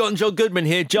 we've got John Goodman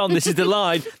here. John, this is the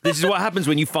line. This is what happens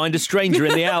when you find a stranger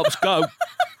in the Alps. Go.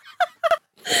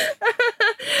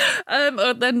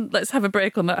 Then let's have a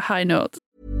break on that high note.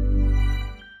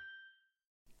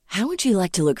 How would you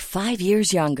like to look 5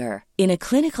 years younger? In a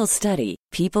clinical study,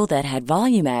 people that had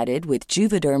volume added with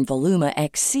Juvederm Voluma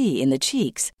XC in the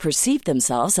cheeks perceived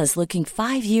themselves as looking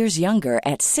 5 years younger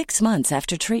at 6 months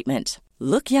after treatment.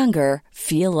 Look younger,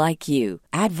 feel like you.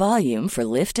 Add volume for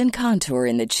lift and contour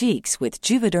in the cheeks with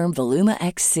Juvederm Voluma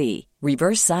XC.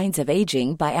 Reverse signs of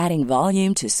aging by adding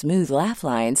volume to smooth laugh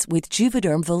lines with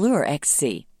Juvederm Volure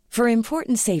XC. For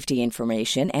important safety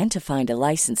information and to find a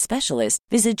licensed specialist,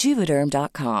 visit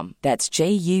Juvederm.com. That's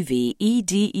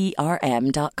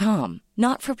JUVEDERM.com.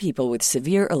 Not for people with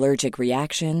severe allergic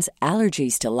reactions,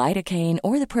 allergies to lidocaine,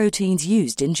 or the proteins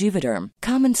used in Juvederm.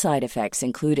 Common side effects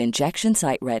include injection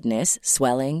site redness,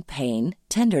 swelling, pain,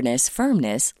 tenderness,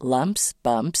 firmness, lumps,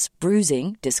 bumps,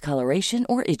 bruising, discoloration,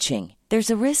 or itching.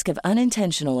 There's a risk of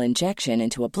unintentional injection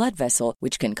into a blood vessel,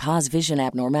 which can cause vision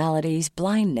abnormalities,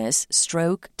 blindness,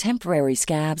 stroke, temporary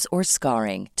scabs, or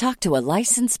scarring. Talk to a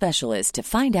licensed specialist to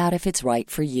find out if it's right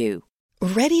for you.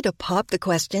 Ready to pop the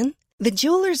question? The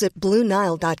jewelers at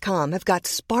BlueNile.com have got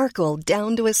sparkle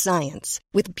down to a science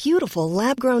with beautiful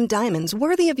lab-grown diamonds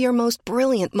worthy of your most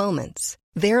brilliant moments.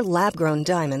 Their lab-grown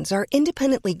diamonds are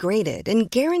independently graded and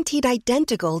guaranteed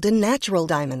identical to natural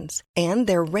diamonds, and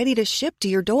they're ready to ship to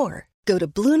your door. Go to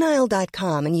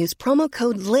BlueNile.com and use promo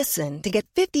code LISTEN to get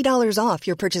 $50 off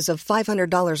your purchase of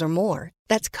 $500 or more.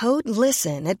 That's code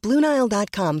LISTEN at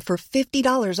BlueNile.com for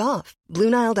 $50 off.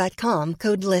 BlueNile.com,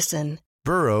 code LISTEN.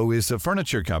 Burrow is a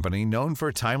furniture company known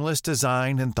for timeless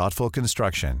design and thoughtful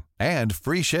construction, and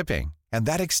free shipping, and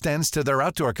that extends to their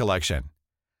outdoor collection.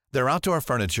 Their outdoor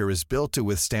furniture is built to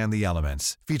withstand the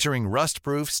elements, featuring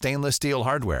rust-proof stainless steel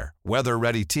hardware,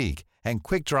 weather-ready teak, and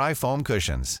quick-dry foam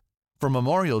cushions. For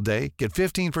Memorial Day, get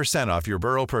 15% off your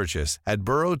Burrow purchase at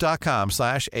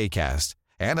burrow.com/ACAST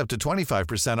and up to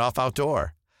 25% off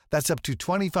outdoor. That's up to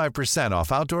 25%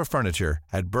 off outdoor furniture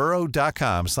at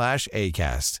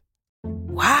burrow.com/ACAST.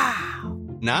 Wow.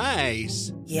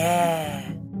 Nice. Yeah.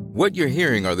 What you're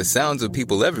hearing are the sounds of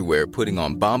people everywhere putting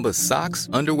on Bombas socks,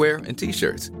 underwear, and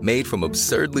T-shirts made from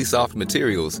absurdly soft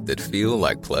materials that feel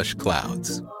like plush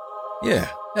clouds. Yeah,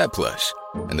 that plush.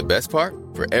 And the best part?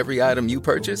 For every item you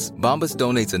purchase, Bombas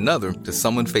donates another to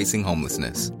someone facing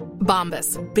homelessness.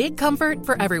 Bombas. Big comfort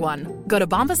for everyone. Go to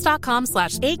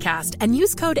bombas.com/ACAST and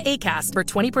use code ACAST for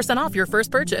 20% off your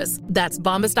first purchase. That's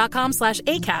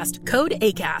bombas.com/ACAST. Code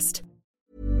ACAST.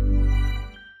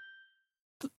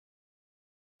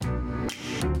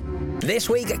 This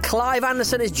week, Clive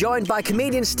Anderson is joined by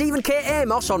comedian Stephen K.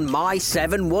 Amos on My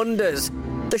 7 Wonders,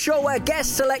 the show where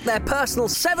guests select their personal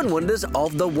 7 wonders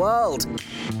of the world.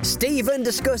 Stephen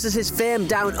discusses his fame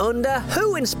down under,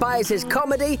 who inspires his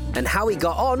comedy, and how he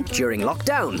got on during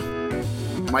lockdown.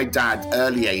 My dad,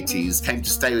 early 80s, came to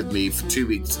stay with me for 2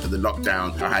 weeks of the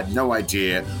lockdown. I had no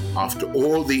idea, after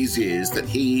all these years, that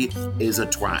he is a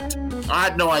twat. I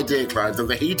had no idea, Clive, that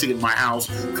the heating in my house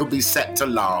could be set to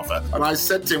lava. And I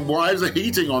said to him, why is the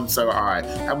heating on so high?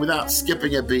 And without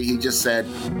skipping a beat, he just said,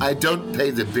 I don't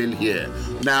pay the bill here.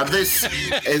 Now, this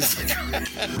is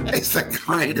the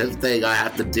kind of thing I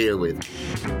have to deal with.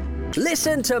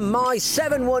 Listen to My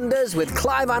 7 Wonders with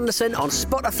Clive Anderson on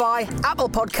Spotify, Apple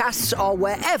Podcasts, or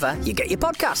wherever you get your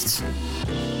podcasts.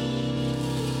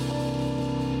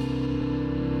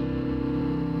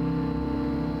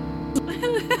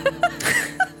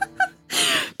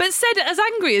 But said as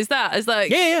angry as that, as like,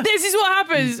 Yeah. this is what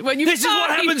happens when you This is what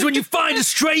happens when you find a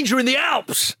stranger in the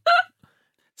Alps.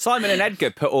 Simon and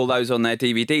Edgar put all those on their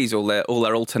DVDs, all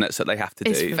their alternates that they have to do.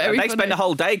 It's very They funny. spend a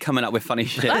whole day coming up with funny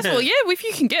shit. That's well, yeah. If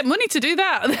you can get money to do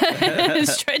that,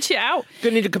 stretch it out.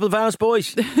 Gonna need a couple of hours,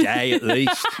 boys. Day at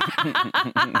least.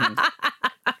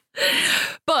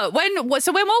 But when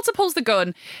Walter pulls the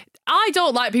gun, I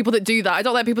don't like people that do that. I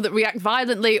don't like people that react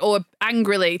violently or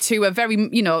angrily to a very,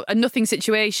 a nothing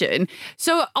situation.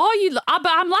 So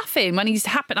but I'm laughing when he's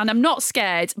happened and I'm not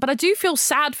scared, but I do feel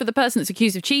sad for the person that's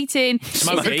accused of cheating.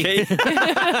 Smokey.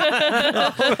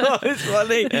 It's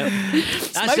funny.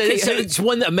 It's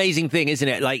one amazing thing, isn't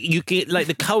it? Like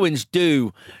the Coens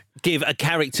do give a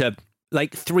character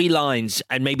like 3 lines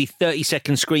and maybe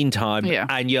 30-second screen time,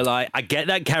 and you're like, I get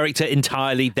that character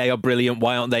entirely. They are brilliant.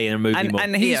 Why aren't they in a movie more?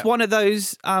 And he's one of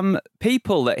those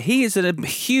people that he is a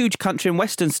huge country and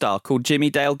western star called Jimmy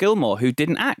Dale Gilmore who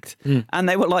didn't act, and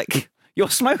they were like, "You're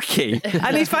Smokey,"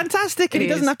 and he's fantastic, and he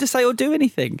doesn't have to say or do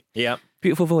anything. Yeah,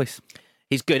 beautiful voice.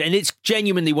 He's good, and it's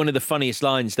genuinely one of the funniest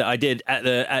lines that I did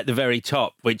at the very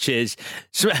top, which is,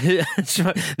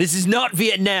 "This is not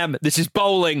Vietnam. This is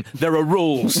bowling. There are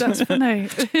rules." That's funny.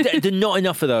 There are not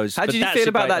enough of those. How did you feel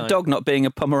about that dog not being a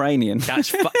Pomeranian?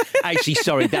 That's actually,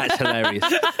 sorry, that's hilarious.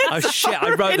 Oh shit,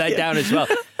 I wrote that down as well.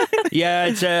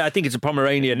 Yeah, I think it's a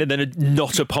Pomeranian, and then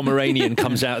not a Pomeranian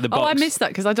comes out of the box. Oh, I missed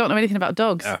that because I don't know anything about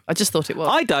dogs. Oh. I just thought it was.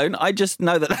 I don't. I just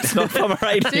know that that's not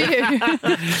Pomeranian.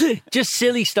 Do you? Just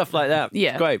silly stuff like that.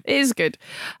 Yeah, great. It is good.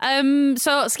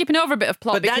 So skipping over a bit of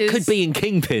plot, But that could be in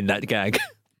Kingpin, that gag.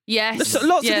 Yes,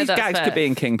 Lots yeah, of these that's gags fair. could be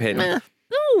in Kingpin.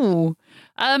 Ooh.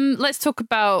 Let's talk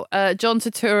about John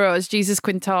Turturro as Jesus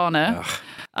Quintana.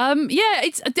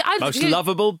 It's Most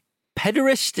lovable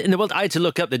pederast in the world. I had to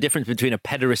look up the difference between a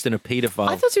pederast and a paedophile.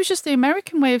 I thought it was just the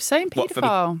American way of saying What, for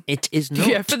paedophile. It is not.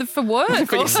 Yeah, for work.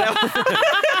 For yourself.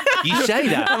 You say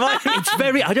that. It's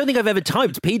very. I don't think I've ever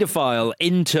typed paedophile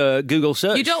into Google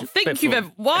search. You don't think before. you've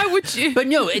ever? Why would you? But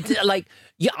no, it's like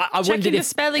I wondered Checking the if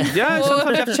spelling. Yeah, sometimes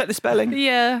you have to check the spelling.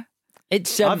 Yeah.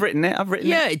 it's. I've written it.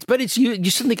 Yeah, but it's you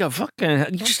suddenly go fucking.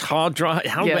 You just hard drive.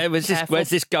 Where's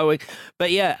this going?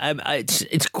 But yeah,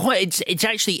 it's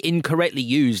actually incorrectly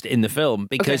used in the film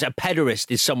because a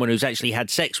pederast is someone who's actually had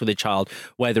sex with a child,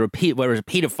 whereas a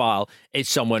paedophile is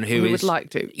someone who would like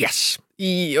to. Yes.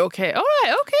 Okay. All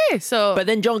right. Okay. So, But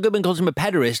then John Goodman calls him a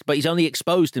pederast, but he's only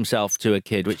exposed himself to a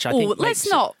kid, which I think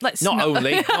let's makes not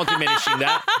diminishing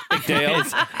that. Big deal.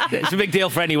 It's a big deal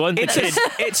for anyone. It's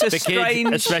a the strange,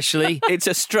 kid especially. It's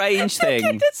a strange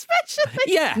thing. especially.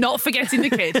 Yeah. Not forgetting the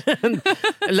kid.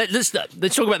 Let's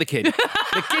talk about the kid.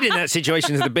 The kid in that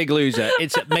situation is the big loser.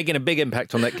 It's making a big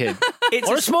impact on that kid.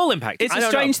 Or a small impact. It's a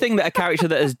strange thing that a character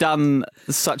that has done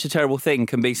such a terrible thing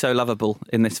can be so lovable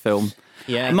in this film.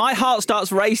 Yeah. My heart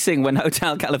starts racing when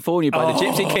Hotel California by the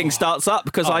Gypsy King starts up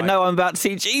because I know I'm about to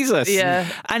see Jesus. Yeah.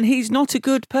 And he's not a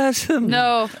good person.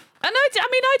 No. And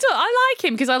I like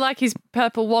him because I like his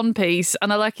purple one piece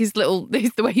and I like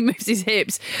the way he moves his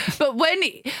hips.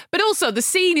 But also the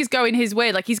scene is going his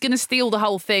way, like he's going to steal the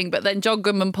whole thing, but then John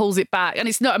Goodman pulls it back. And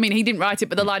it's not, he didn't write it,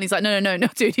 but the line is like, no,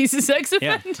 dude, he's a sex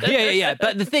offender. Yeah.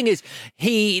 But the thing is,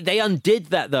 they undid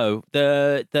that though.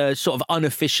 The sort of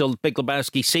unofficial Big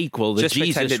Lebowski sequel, the Just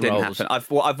Jesus pretend it didn't roles. happen. I've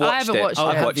watched it.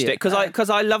 I've watched it because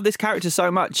I love this character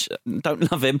so much.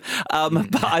 Don't love him,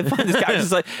 but I find this character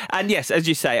so. And yes, as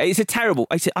you say, it's a terrible.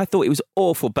 I thought it was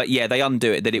awful, but yeah, they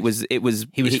undo it. That it was. He was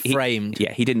framed.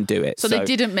 He didn't do it. So they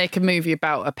didn't make a movie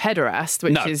about a pederast,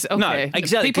 which is okay. No,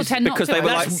 exactly. People tend not to. They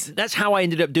were that's how I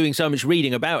ended up doing so much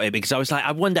reading about it because I was like,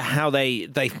 I wonder how they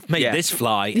made this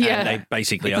fly, and they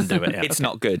basically undo it. Yeah. It's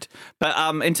not good. But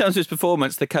in terms of his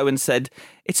performance, the Coens said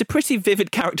it's a pretty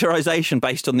vivid characterization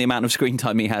based on the amount of screen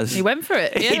time he has. He went for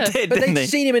it. Yeah. He did, but didn't they'd he?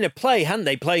 seen him in a play, hadn't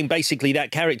they? Playing basically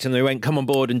that character, and they went, "Come on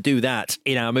board and do that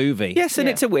in our movie." Yes, and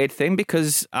it's a weird thing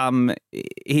because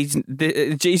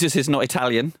Jesus is not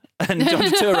Italian, and John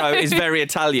Turturro is very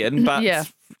Italian, but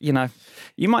you know,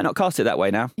 you might not cast it that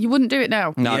way now. You wouldn't do it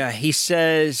now. No. Yeah, he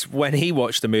says when he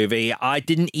watched the movie, I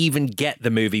didn't even get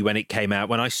the movie when it came out.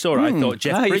 When I saw it, I thought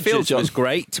Jeff Bridges was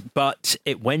great, but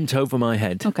it went over my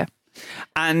head. Okay.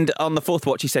 And on the fourth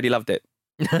watch, he said he loved it.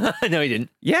 No, he didn't.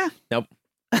 Yeah. Nope.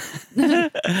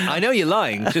 I know you're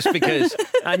lying just because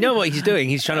I know what he's doing.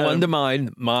 He's trying to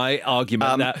undermine my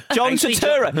argument that John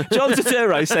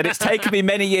Turturro said it's taken me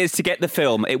many years to get the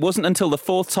film. It wasn't until the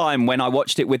fourth time when I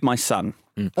watched it with my son.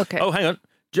 Okay. Oh, hang on.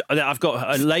 I've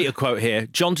got a later quote here.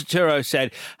 John Turturro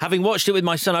said, having watched it with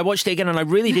my son, I watched it again and I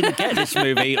really didn't get this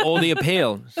movie or the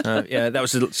appeal. So, yeah, that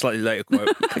was a slightly later quote.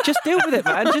 Just deal with it,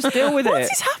 man. Just deal with it. What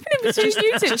is happening between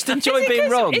you two? Just enjoy being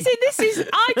wrong.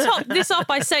 I topped this off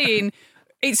by saying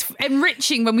it's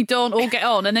enriching when we don't all get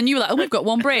on, and then you were like, oh, we've got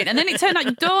one brain, and then it turned out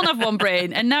you don't have one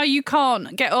brain, and now you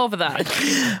can't get over that.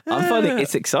 I'm finding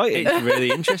it's exciting. It's really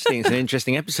interesting. It's an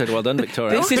interesting episode. Well done,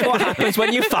 Victoria. This is what happens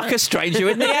when you fuck a stranger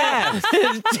in the air.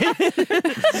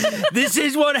 This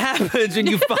is what happens when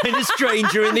you find a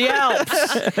stranger in the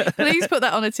Alps. Please put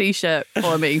that on a T-shirt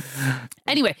for me.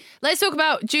 Anyway, let's talk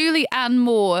about Julie Ann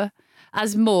Moore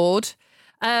as Maud.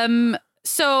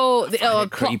 So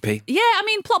creepy. Yeah, I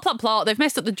mean, plot. They've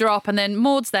messed up the drop, and then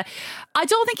Maud's there. I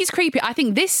don't think it's creepy. I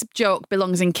think this joke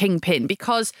belongs in Kingpin,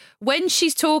 because when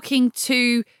she's talking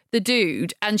to the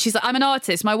dude and she's like, I'm an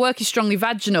artist, my work is strongly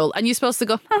vaginal, and you're supposed to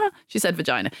go, she said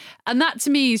vagina, and that to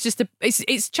me is just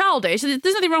it's childish. There's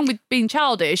nothing wrong with being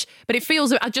childish, but it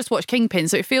feels, I just watched Kingpin,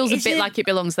 so it feels a bit like it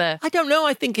belongs there. I don't know.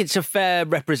 I think it's a fair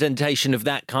representation of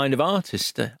that kind of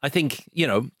artist. I think,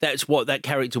 that's what that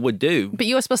character would do. But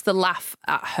you were supposed to laugh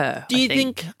at her. Do you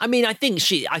think? I mean, I think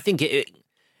it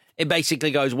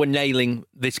basically goes, we're nailing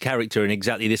this character and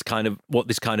exactly this kind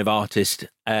of artist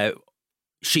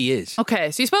she is. Okay,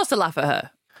 so you're supposed to laugh at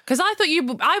her. Because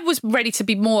I was ready to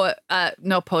be more,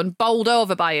 no pun, bowled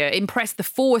over by her, impressed the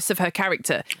force of her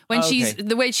character. When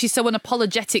the way she's so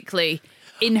unapologetically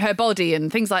in her body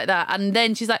and things like that. And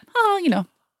then she's like, I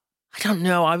don't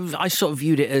know. I sort of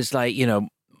viewed it as like,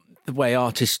 the way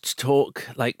artists talk,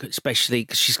 like especially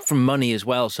because she's from Money as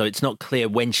well, so it's not clear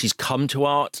when she's come to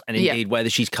art and indeed whether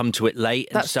she's come to it late.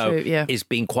 And That's true, yeah. is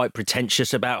being quite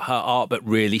pretentious about her art, but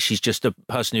really she's just a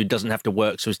person who doesn't have to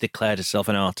work, so has declared herself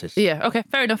an artist. Yeah, okay,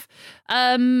 fair enough.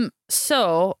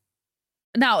 So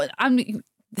now I'm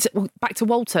back to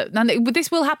Walter. Now, this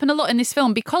will happen a lot in this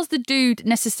film because the dude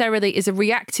necessarily is a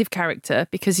reactive character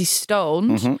because he's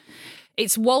stoned. Mm-hmm.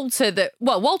 It's Walter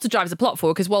Walter drives the plot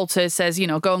forward because Walter says,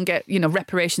 go and get,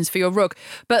 reparations for your rug.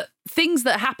 But things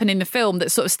that happen in the film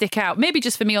that sort of stick out, maybe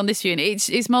just for me on this unit,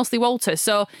 it's mostly Walter.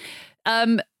 So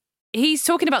he's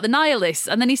talking about the nihilists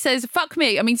and then he says, fuck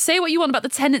me. I mean, say what you want about the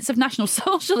tenets of National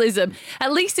Socialism.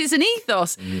 At least it's an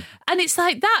ethos. Mm. And it's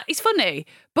like that. It's funny.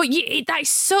 But that is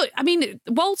so... I mean,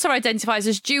 Walter identifies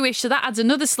as Jewish, so that adds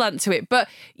another slant to it. But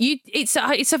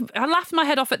I laughed my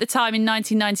head off at the time in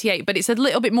 1998, but it's a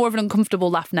little bit more of an uncomfortable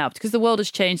laugh now because the world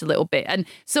has changed a little bit. And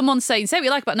someone's saying, say what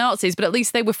you like about Nazis, but at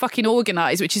least they were fucking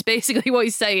organised, which is basically what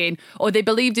he's saying, or they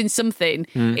believed in something.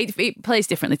 It plays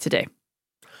differently today.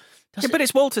 Yeah, but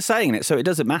it's Walter saying it, so it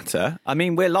doesn't matter. I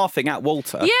mean, we're laughing at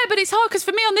Walter. Yeah, but it's hard because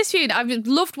for me on this unit, I've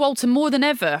loved Walter more than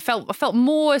ever. I felt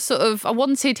more sort of, I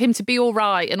wanted him to be all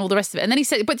right and all the rest of it. And then he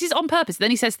said, but it's on purpose. Then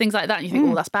he says things like that, and you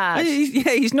think, oh, that's bad.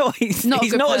 He's not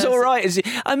as all right as.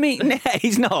 I mean,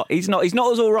 he's not. He's not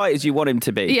as all right as you want him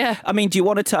to be. Yeah. I mean, do you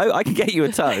want a toe? I can get you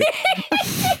a toe.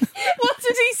 What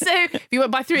did he say? If you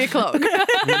went by 3 o'clock.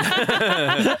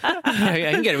 I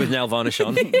can get it with nail varnish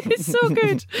on. It's so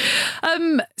good.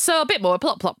 So a bit more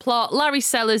plot. Larry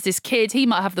Sellers, this kid, he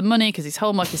might have the money because his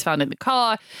homework is found in the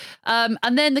car. And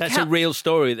then that's a real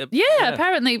story.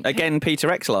 Apparently. Again,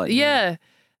 Peter Exline. Yeah.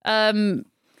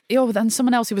 Then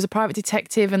someone else who was a private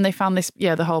detective and they found this,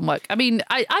 the homework. I mean,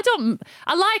 I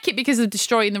like it because of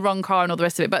destroying the wrong car and all the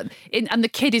rest of it, but and the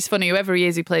kid is funny, whoever he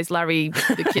is who plays Larry,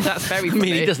 the kid, that's very funny. I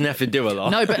mean, he doesn't have to do a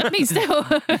lot. No, but I mean, still.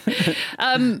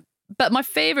 But my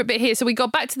favourite bit here, so we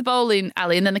got back to the bowling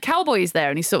alley and then the cowboy is there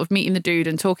and he's sort of meeting the dude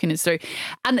and talking us through.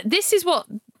 And this is what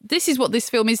this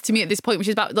film is to me at this point, which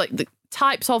is about like the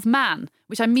types of man,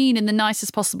 which I mean in the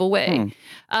nicest possible way.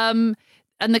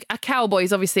 And a cowboy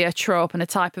is obviously a trope and a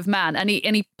type of man, and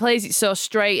he plays it so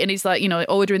straight, and he's like,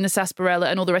 ordering the sarsaparilla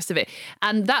and all the rest of it.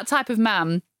 And that type of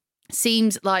man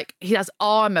seems like he has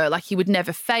armor, like he would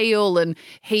never fail and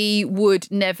he would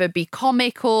never be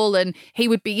comical and he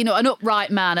would be, an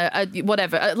upright man,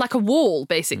 whatever, like a wall,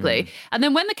 basically. And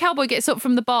then when the cowboy gets up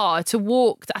from the bar to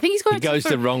walk, I think he goes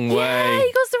the wrong way. Yeah,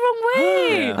 he goes the wrong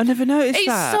way. I never noticed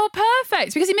that. It's so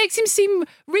perfect because he makes him seem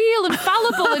real and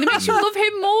fallible and it makes you love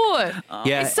him more.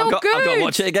 Yeah, it's so good. I've got to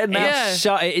watch it again now. Yeah.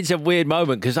 So it's a weird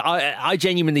moment because I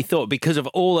genuinely thought because of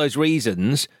all those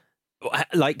reasons,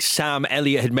 like Sam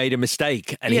Elliott had made a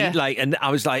mistake, and and I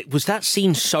was like, was that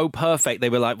scene so perfect? They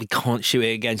were like, we can't shoot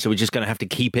it again, so we're just going to have to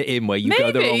keep it in where you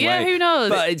go the wrong way. Who knows?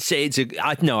 But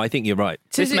I think you're right.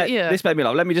 This made me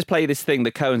laugh. Let me just play this thing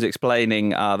that Cohen's explaining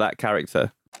that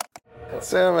character.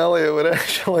 Sam Elliott would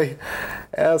actually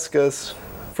ask us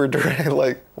for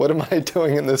like, what am I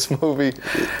doing in this movie?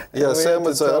 Yeah, Sam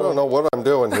would say, I don't know what I'm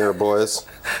doing here, boys.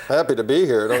 Happy to be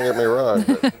here, don't get me wrong.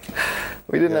 But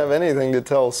we didn't have anything to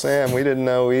tell Sam. We didn't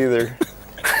know either.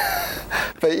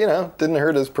 But, didn't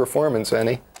hurt his performance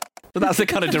any. But that's the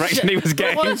kind of direction he was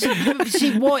getting.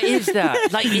 See, what is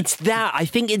that? Like, I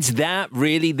think it's that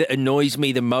really that annoys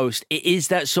me the most. It is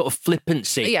that sort of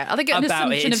flippancy. Yeah, I think an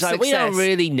about it. assumption It's of like, we success. don't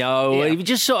really know. Yeah. We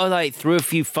just sort of like threw a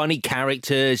few funny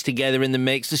characters together in the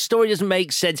mix. The story doesn't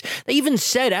make sense. They even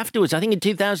said afterwards, I think in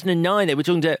 2009, they were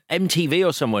talking to MTV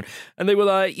or someone, and they were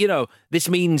like, this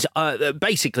means,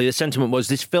 basically the sentiment was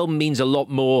this film means a lot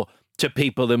more to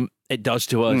people than it does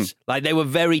to us. Like, they were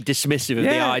very dismissive of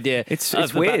the idea it's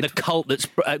of weird. the cult that's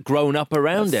grown up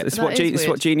around it. It's what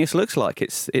genius looks like.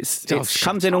 It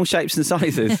comes in all shapes and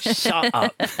sizes. Shut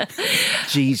up.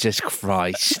 Jesus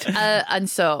Christ. And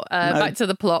so, back to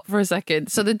the plot for a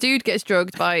second. So the dude gets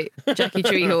drugged by Jackie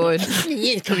Treehorn.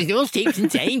 Yes, because it's all shapes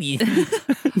and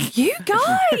sizes. You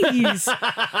guys!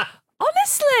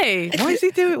 Honestly. Why is he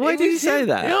doing? Why did he say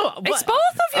that? It's both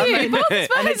of you. Both and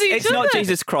it's not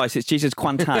Jesus Christ. It's Jesus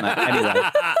Quintana. Anyway,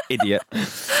 idiot.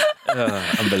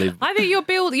 Unbelievable. I think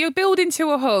you're building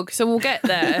to a hug, so we'll get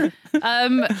there.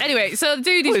 Anyway, so the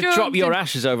dude is We'll drugged. drop your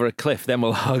ashes over a cliff, then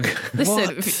we'll hug.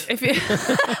 Listen, if you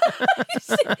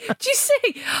do you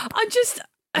see? I just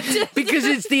because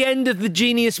it's the end of the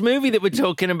Genius movie that we're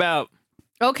talking about.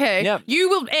 Okay. Yep. You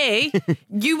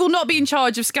will not be in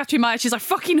charge of scattering my ashes. I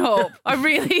fucking hope. I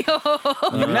really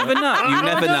hope. You never know. You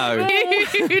never know.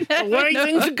 You never The way know.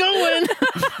 things are going.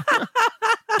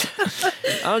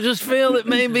 I'll just feel that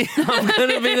maybe I'm going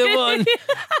to be the one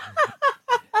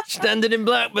standing in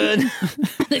Blackburn.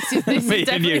 This is Me and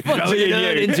definitely you. what Me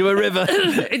and you. into a river.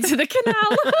 into the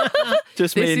canal.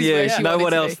 Just This me and is you. where she No wanted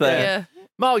one to else be. there. Yeah.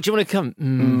 Mark, do you want to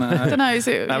come? I don't know. Is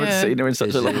it? I haven't seen her in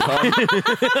such a long time.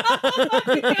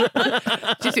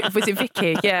 Was it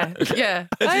Vicky? Yeah. Yeah.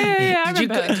 Oh, yeah. I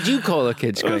remember. Did you call her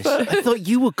kids, Grace? I thought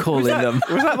you were calling them.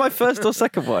 Was that my first or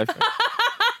second wife?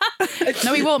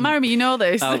 No, he won't marry me. You know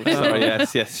this. Oh, sorry.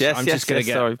 Yes. I'm just going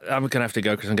to sorry. I'm going to have to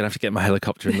go because I'm going to have to get my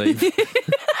helicopter and leave.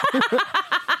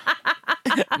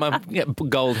 My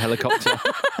gold helicopter.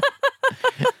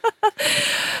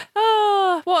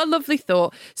 Oh, what a lovely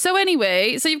thought. So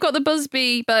anyway, so you've got the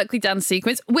Busby Berkeley dance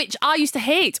sequence, which I used to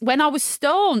hate when I was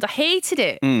stoned. I hated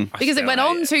it because it went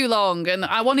on too long and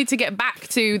I wanted to get back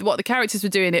to what the characters were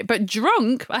doing it. But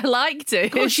drunk, I liked it.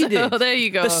 Of course you did. So there you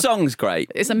go. The song's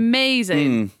great. It's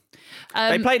amazing.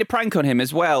 They played a prank on him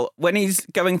as well. When he's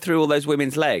going through all those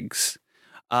women's legs,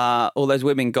 all those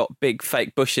women got big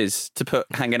fake bushes to put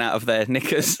hanging out of their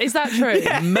knickers. Is that true?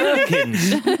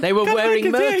 Merkins. They were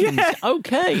wearing Merkins. yeah.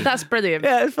 Okay. That's brilliant.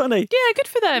 Yeah, it's funny. Yeah, good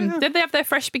for them. Did they have their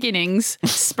fresh beginnings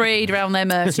sprayed around their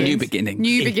Merkins? New beginnings.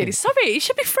 New beginnings. Sorry, it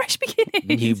should be fresh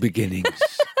beginnings. New beginnings.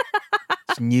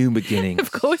 It's new beginnings.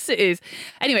 Of course it is.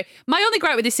 Anyway, my only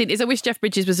gripe with this scene is I wish Jeff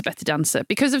Bridges was a better dancer.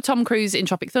 Because of Tom Cruise in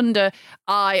Tropic Thunder,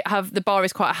 the bar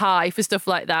is quite high for stuff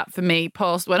like that for me,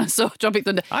 post when I saw Tropic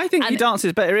Thunder. I think he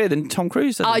dances better here than Tom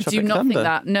Cruise does in I Tropic do not Thunder. think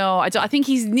that. No, I don't. I think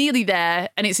he's nearly there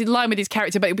and it's in line with his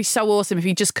character, but it would be so awesome if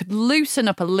he just could loosen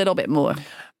up a little bit more.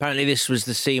 Apparently this was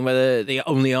the scene where the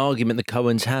only argument the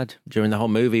Coens had during the whole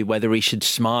movie, whether he should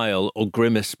smile or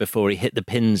grimace before he hit the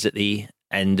pins at the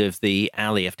end of the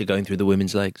alley after going through the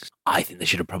women's legs. I think they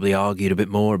should have probably argued a bit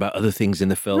more about other things in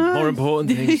the film, more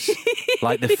important things,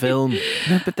 like the film.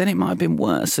 No, but then it might have been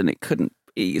worse and it couldn't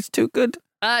be. It's too good.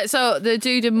 So the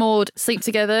dude and Maud sleep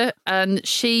together and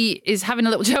she is having a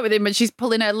little chat with him and she's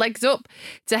pulling her legs up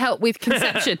to help with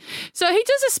conception. So he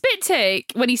does a spit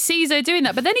take when he sees her doing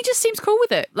that, but then he just seems cool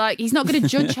with it. Like he's not going to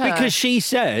judge her. Because she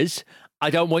says, I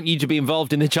don't want you to be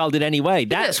involved in the child in any way.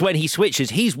 That's when he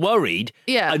switches. He's worried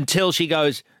until she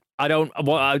goes, I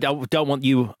don't want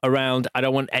you around. I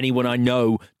don't want anyone I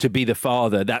know to be the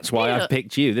father. That's why I've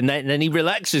picked you. And then he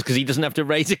relaxes because he doesn't have to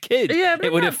raise a kid. Yeah, but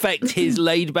it would affect his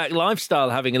laid-back lifestyle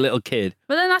having a little kid.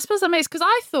 But then I suppose that makes, because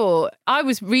I thought, I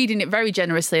was reading it very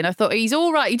generously and I thought he's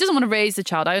all right. He doesn't want to raise the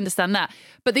child. I understand that.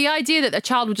 But the idea that the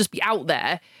child will just be out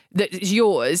there that is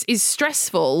yours is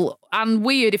stressful and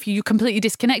weird if you completely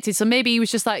disconnected. So maybe he was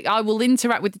just like, I will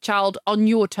interact with the child on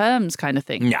your terms kind of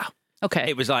thing. Yeah. Okay.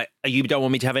 It was like, you don't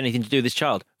want me to have anything to do with this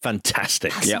child?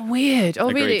 Fantastic. That's so weird. Oh,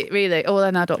 Agreed. really? Oh,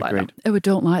 then I don't like that. Oh, I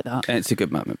don't like that. And it's a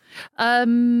good moment.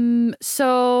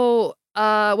 So,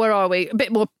 where are we? A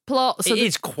bit more plot. So it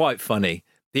is quite funny.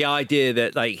 The idea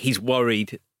that like he's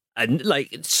worried and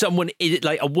like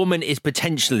a woman is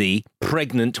potentially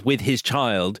pregnant with his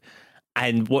child,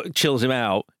 and what chills him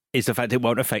out is the fact it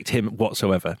won't affect him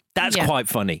whatsoever. That's quite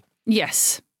funny.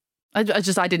 Yes. I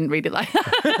didn't read it like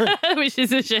that, which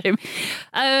is a shame.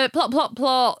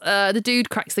 Plot. The dude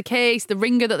cracks the case. The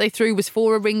ringer that they threw was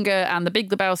for a ringer, and the Big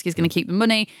Lebowski is going to keep the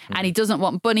money, and he doesn't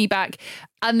want Bunny back.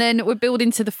 And then we're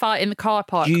building to the fight in the car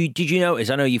park. Did you notice?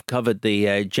 I know you've covered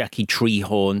the Jackie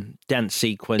Treehorn dance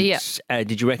sequence. Yeah.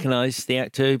 Did you recognise the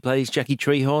actor who plays Jackie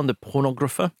Treehorn, the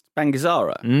pornographer?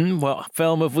 Bangazara. What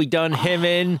film have we done him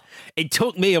in? It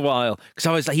took me a while because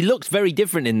I was like, he looks very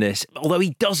different in this, although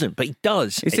he doesn't, but he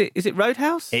does. Is it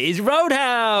Roadhouse? It is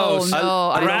Roadhouse.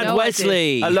 Oh no, Brad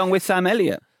Wesley, along with Sam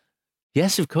Elliott.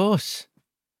 Yes, of course.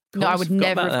 No, I would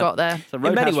never have got there. It's a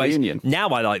Roadhouse reunion. Now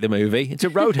I like the movie. It's a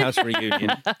Roadhouse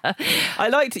reunion. I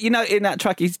liked, in that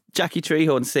Jackie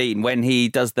Treehorn scene when he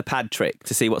does the pad trick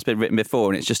to see what's been written before,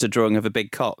 and it's just a drawing of a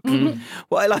big cock. Mm-hmm.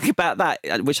 What I like about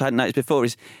that, which I hadn't noticed before,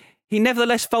 is he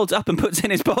nevertheless folds up and puts it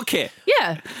in his pocket.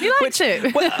 Yeah, he likes it.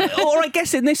 Or I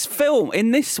guess in this film,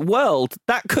 in this world,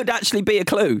 that could actually be a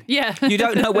clue. Yeah. You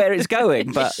don't know where it's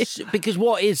going. But because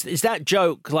what is that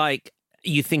joke like?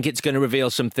 You think it's going to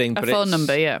reveal something, but a phone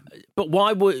number, yeah. But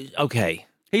why would... Okay.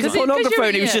 He's a pornographer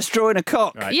and he was just drawing a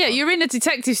cock. Right, yeah, you're in a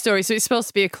detective story, so it's supposed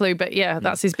to be a clue, but yeah,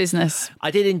 that's his business. I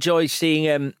did enjoy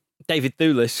seeing David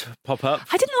Thewlis pop up.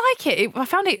 I didn't like it. I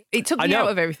found it took me out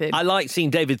of everything. I liked seeing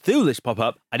David Thewlis pop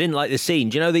up. I didn't like the scene.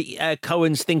 Do you know the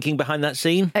Coen's thinking behind that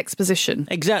scene? Exposition.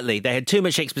 Exactly. They had too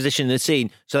much exposition in the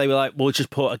scene, so they were like, we'll just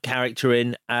put a character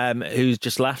in who's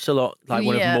just laughs a lot, like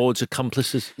one of Maud's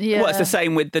accomplices. Yeah. Well, it's the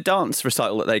same with the dance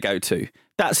recital that they go to.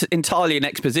 That's entirely an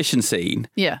exposition scene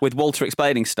with Walter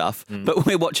explaining stuff, but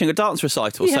we're watching a dance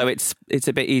recital, so it's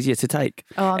a bit easier to take.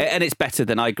 And it's better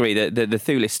than, I agree, the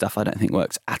Thewlis stuff I don't think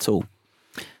works at all.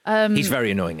 He's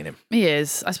very annoying in him. He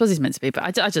is. I suppose he's meant to be, but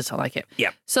I just don't like it. Yeah.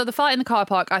 So the fight in the car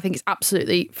park, I think, is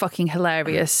absolutely fucking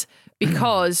hilarious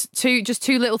because two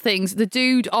little things. The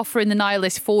dude offering the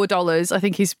nihilist $4, I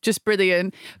think he's just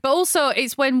brilliant. But also,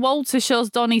 it's when Walter shows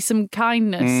Donnie some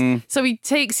kindness. So he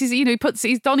takes his,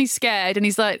 Donnie's scared, and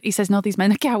he says, no, these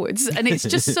men are cowards, and it's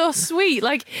just so sweet.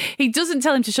 Like, he doesn't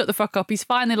tell him to shut the fuck up. He's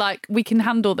finally like, we can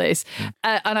handle this,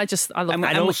 and I love it.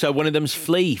 And also, one of them's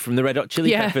Flea from the Red Hot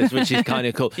Chili Peppers, which is kind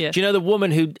of cool. Yeah. Do you know the woman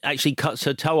who actually cuts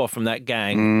her toe off from that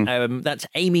gang? That's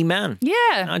Amy Mann.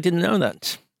 Yeah. I didn't know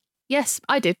that. Yes,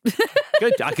 I did.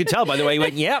 Good. I could tell by the way you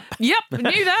went, yep. Yep,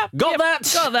 knew that. Got that.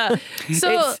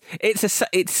 So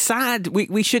it's sad.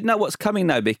 We should know what's coming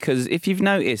though, because if you've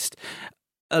noticed,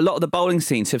 a lot of the bowling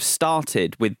scenes have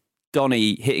started with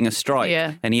Donnie hitting a strike,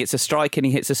 and he hits a strike and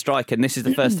he hits a strike, and this is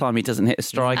the first time he doesn't hit a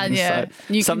strike, and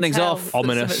so something's off.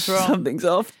 Ominous. Something's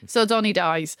off. So Donnie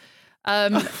dies.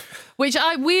 Which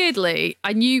I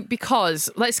knew, because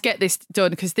let's get this done,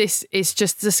 because this is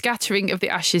just the scattering of the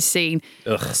ashes scene.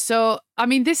 Ugh. So I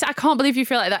mean, I can't believe you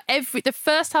feel like that. The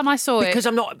first time I saw it, because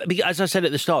I'm not, as I said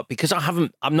at the start, because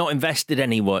I'm not invested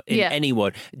in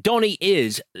anyone. Donnie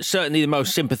is certainly the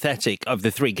most sympathetic of the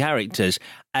three characters,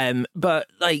 but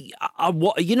like,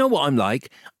 you know what I'm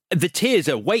like. The tears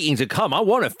are waiting to come. I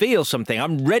want to feel something.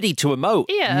 I'm ready to emote.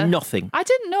 Yeah. Nothing. I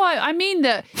didn't know. I mean,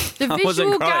 the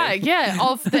visual gag,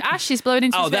 of the ashes blowing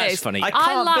into his face. Oh, that's funny. I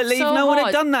can't believe no one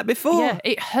had done that before. Yeah,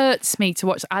 it hurts me to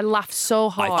watch. I laughed so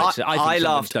hard. I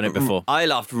laughed. Done it before. I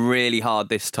laughed really hard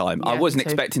this time. Yeah, I wasn't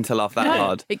expecting to laugh that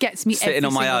hard. It gets me sitting every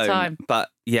on my single own. time. But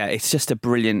yeah, it's a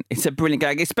brilliant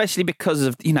gag, especially because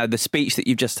of the speech that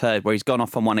you've just heard, where he's gone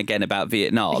off on one again about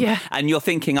Vietnam. Yeah. And you're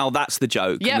thinking, oh, that's the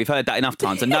joke. Yep. And we've heard that enough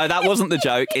times. And no, that wasn't the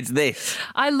joke. It's this.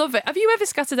 I love it. Have you ever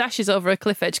scattered ashes over a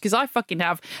cliff edge? Because I fucking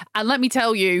have. And let me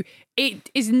tell you,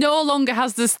 it is no longer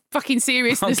has this fucking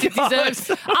seriousness it deserves.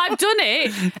 I've done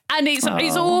it, and it's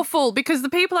awful because the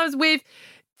people I was with,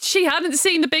 she hadn't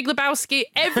seen The Big Lebowski.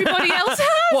 Everybody else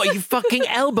What, are you fucking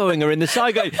elbowing her in the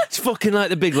side going, it's fucking like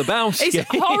the Big Lebowski. It's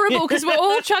horrible because we're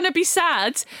all trying to be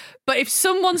sad, but if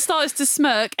someone starts to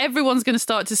smirk, everyone's going to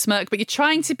start to smirk, but you're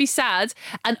trying to be sad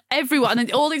and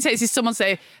all it takes is someone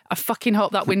say, I fucking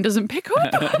hope that wind doesn't pick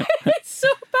up. It's so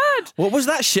bad. What was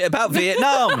that shit about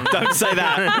Vietnam? Don't say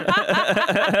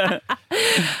that.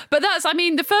 But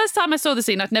the first time I saw the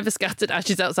scene, I'd never scattered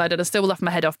ashes outside and I still laughed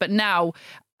my head off. But now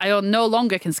I no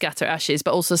longer can scatter ashes,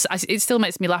 but also it still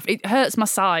makes me laugh. It hurts my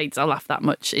sides. I laugh that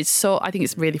much. I think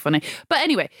it's really funny. But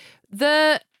anyway,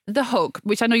 the hug,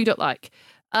 which I know you don't like.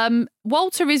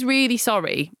 Walter is really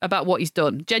sorry about what he's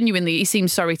done. Genuinely, he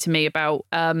seems sorry to me about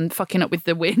fucking up with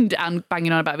the wind and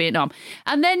banging on about Vietnam.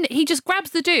 And then he just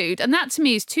grabs the dude, and that to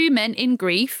me is two men in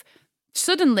grief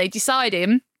suddenly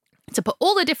deciding to put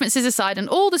all the differences aside and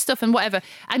all the stuff and whatever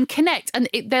and connect. And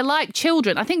they're like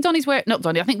children. I think I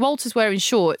think Walter's wearing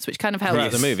shorts, which kind of helps.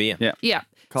 Right, the movie, yeah.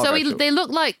 So they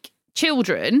look like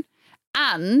children,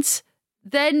 and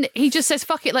then he just says,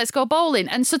 fuck it, let's go bowling.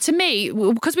 And so to me,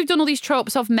 because we've done all these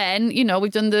tropes of men,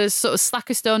 we've done the sort of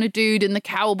slacker stoner dude and the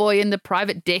cowboy and the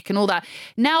private dick and all that.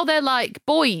 Now they're like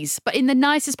boys, but in the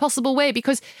nicest possible way,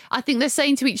 because I think they're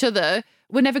saying to each other,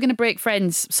 we're never going to break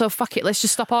friends, so fuck it, let's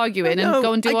just stop arguing and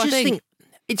go and do our thing. Think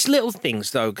it's little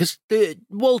things, though, because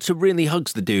Walter really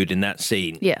hugs the dude in that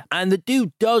scene. Yeah. And the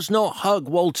dude does not hug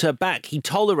Walter back. He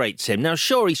tolerates him. Now,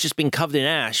 sure, he's just been covered in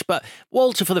ash, but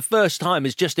Walter, for the first time,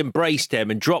 has just embraced him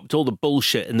and dropped all the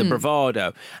bullshit and the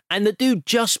bravado. And the dude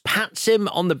just pats him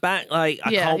on the back like,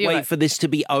 I can't wait for this to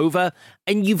be over.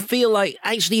 And you feel like,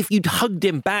 actually, if you'd hugged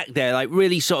him back there, like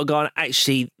really sort of gone,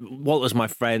 actually, Walter's my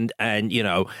friend, and,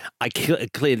 I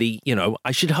clearly,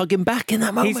 I should hug him back in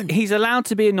that moment. He's allowed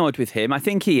to be annoyed with him. I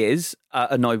think he is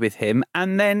annoyed with him.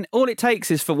 And then all it takes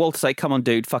is for Walter to say, come on,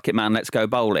 dude, fuck it, man, let's go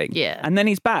bowling. Yeah. And then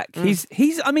he's back. He's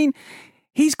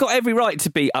got every right to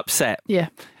be upset. Yeah.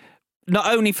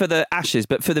 Not only for the ashes,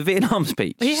 but for the Vietnam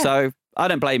speech. Yeah. So I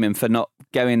don't blame him for not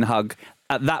going the hug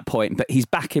at that point, but he's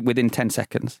back within 10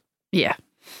 seconds. Yeah.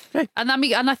 Okay. And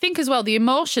I think as well the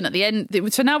emotion at the end.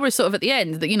 So now we're sort of at the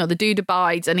end. That the dude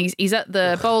abides, and he's at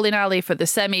the bowling alley for the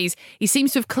semis. He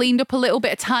seems to have cleaned up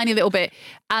a tiny little bit,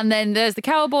 and then there's the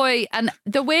cowboy, and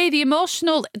the way the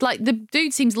emotional, like the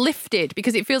dude seems lifted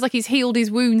because it feels like he's healed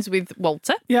his wounds with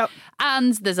Walter. Yep.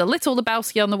 And there's a little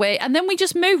Lebowski on the way, and then we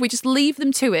just move. We just leave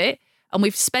them to it. And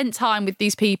we've spent time with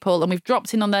these people and we've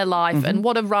dropped in on their life and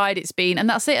what a ride it's been. And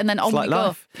that's it. And then on we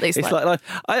go. It's like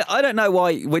life. I don't know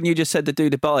why, when you just said the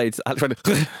dude abides, I tried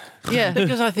to... Yeah.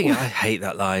 Because I hate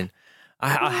that line.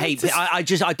 I hate it.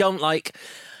 I don't like...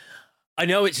 I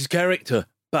know it's his character,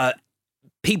 but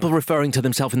people referring to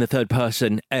themselves in the third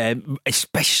person,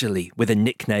 especially with a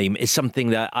nickname, is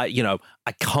something that I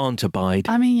can't abide.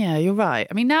 I mean, yeah, you're right.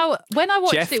 I mean, now when I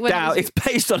watched Jeff it, it's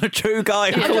based on a true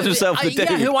guy who calls himself the dude.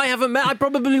 Yeah, who I haven't met, I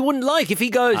probably wouldn't like if he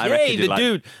goes, "Hey,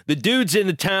 the dude's in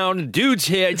the town, the dude's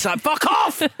here." It's like, fuck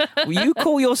off. Will you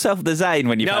call yourself the Zane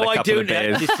when you've had a couple of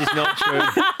beers? This is not true.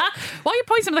 Why are you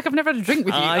pointing like I've never had a drink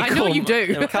with you? I know you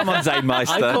do. Come on, Zane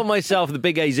Meister. I call myself the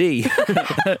Big AZ.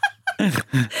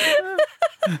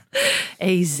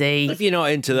 AZ. If you're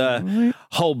not into the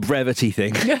whole brevity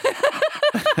thing.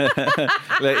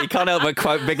 Look, you can't help but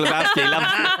quote Big Lebowski.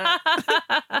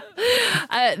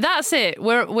 That's it.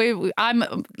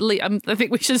 I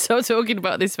think we should start talking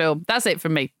about this film. That's it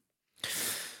from me.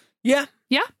 Yeah.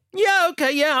 Yeah. Yeah,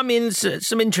 okay, yeah. I mean,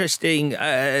 some interesting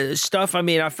stuff. I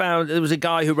mean, I found there was a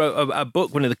guy who wrote a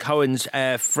book, one of the Coen's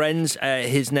friends.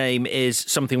 His name is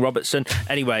something Robertson.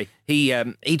 Anyway,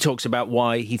 he talks about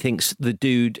why he thinks the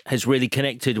dude has really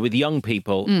connected with young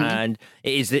people. And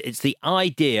it's the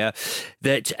idea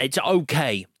that it's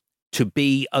okay to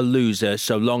be a loser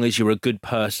so long as you're a good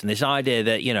person. This idea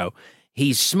that,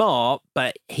 he's smart,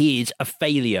 but he is a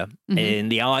failure in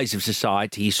the eyes of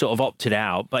society. He's sort of opted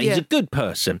out, but he's a good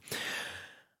person.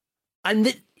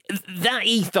 And that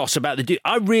ethos about the dude,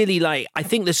 I really like. I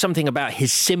think there's something about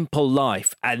his simple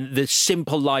life and the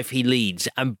simple life he leads,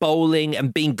 and bowling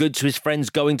and being good to his friends,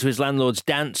 going to his landlord's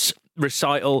dance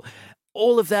recital.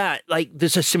 All of that, like,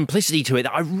 there's a simplicity to it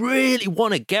that I really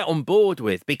want to get on board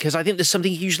with, because I think there's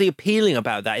something hugely appealing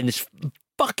about that in this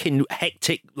fucking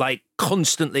hectic, like,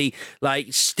 constantly, like,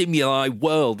 stimuli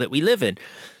world that we live in.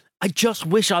 I just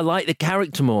wish I liked the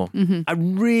character more. I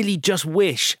really just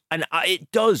wish, and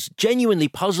it does genuinely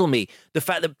puzzle me, the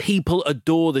fact that people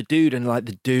adore the dude, and like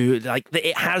the dude, like,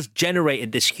 it has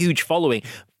generated this huge following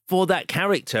for that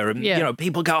character. And,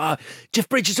 people go, Jeff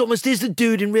Bridges almost is the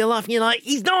dude in real life. And you're like,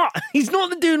 he's not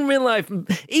the dude in real life. And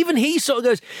even he sort of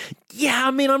goes, yeah,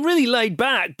 I mean, I'm really laid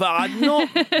back, but I'm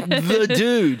not the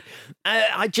dude.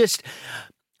 I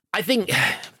think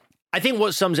I think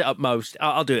what sums it up most,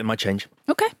 I'll do it in my change.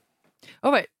 Okay.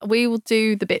 All right. We will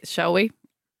do the bits, shall we?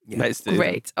 Yeah. Let's do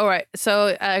Great. All right.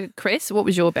 So, Chris, what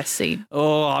was your best scene?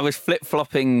 Oh, I was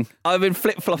flip-flopping. I've been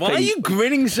flip-flopping. Why are you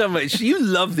grinning so much? You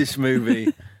love this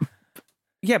movie.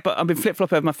 Yeah, but I've been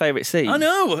flip-flopping over my favourite scene. I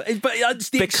know, but it's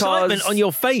the excitement on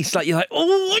your face. Like, you're like,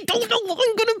 oh, I don't know what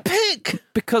I'm going to pick.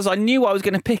 Because I knew what I was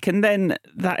going to pick, and then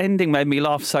that ending made me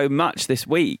laugh so much this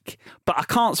week. But I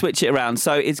can't switch it around,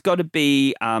 so it's got to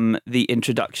be the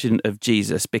introduction of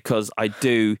Jesus, because I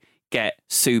do get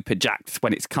super jacked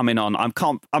when it's coming on. I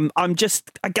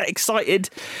get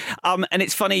excited. And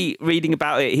it's funny reading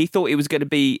about it. He thought it was going to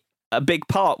be a big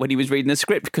part when he was reading the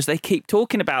script, because they keep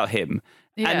talking about him.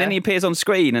 Yeah. And then he appears on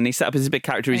screen and he's set up as a big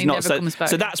character. He's not.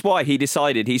 So that's why he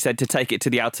decided, he said, to take it to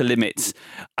the outer limits.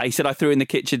 He said, I threw in the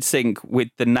kitchen sink with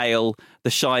The Nail, The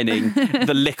Shining,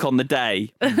 The Lick on the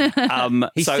Day.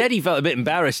 He said he felt a bit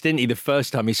embarrassed, didn't he, the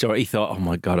first time he saw it? He thought, oh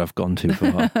my God, I've gone too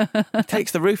far.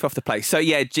 Takes the roof off the place. So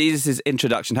yeah, Jesus'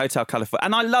 introduction, Hotel California.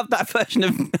 And I love that version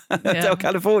of Hotel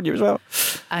California as well.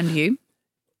 And you?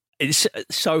 It's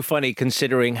so funny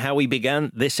considering how we began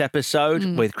this episode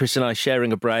with Chris and I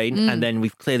sharing a brain, and then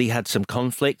we've clearly had some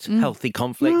conflict, healthy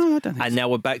conflict, and now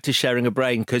we're back to sharing a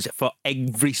brain, because for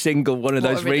every single one of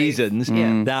those reasons,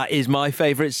 that is my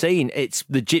favourite scene. It's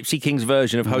the Gypsy Kings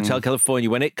version of Hotel California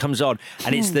when it comes on,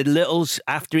 and it's the littles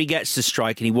after he gets the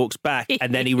strike and he walks back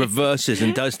and then he reverses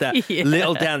and does that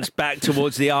little dance back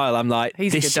towards the aisle. I'm like,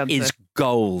 this is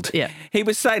gold. Yeah. He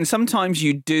was saying sometimes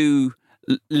you do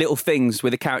little things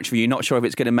with a character you're not sure if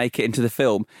it's going to make it into the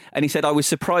film, and he said, I was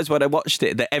surprised when I watched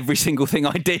it that every single thing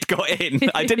I did got in.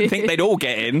 I didn't think they'd all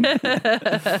get in.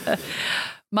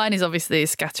 Mine is obviously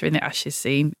Scattering the Ashes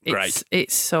scene.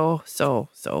 It's so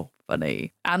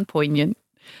funny and poignant.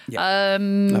 Yeah.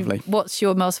 Lovely. What's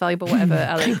your most valuable whatever,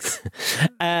 Alex?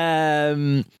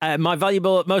 My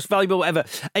most valuable whatever.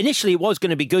 Initially, it was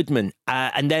going to be Goodman,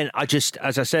 and then I just,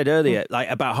 as I said earlier, like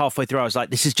about halfway through, I was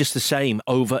like, this is just the same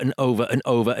over and over and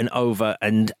over and over,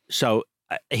 and so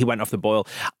he went off the boil.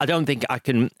 I don't think I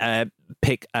can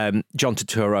pick John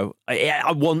Turturro.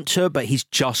 I want to, but he's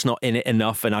just not in it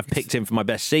enough, and I've picked him for my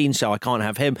best scene, so I can't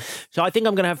have him. So I think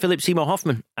I'm going to have Philip Seymour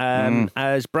Hoffman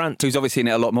as Brandt. Who's obviously in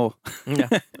it a lot more. Yeah.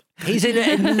 He's in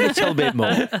it a little bit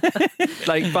more,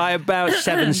 like by about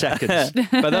 7 seconds.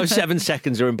 But those 7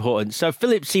 seconds are important. So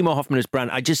Philip Seymour Hoffman as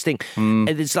Brandt, I just think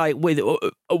it's like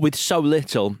with so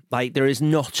little, like there is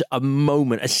not a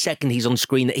moment, a second he's on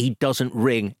screen that he doesn't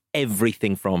wring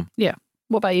everything from. Yeah.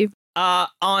 What about you?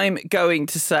 I'm going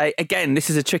to say, again,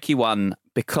 this is a tricky one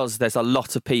because there's a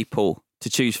lot of people to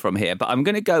choose from here, but I'm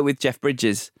going to go with Jeff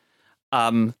Bridges.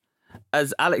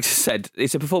 As Alex said,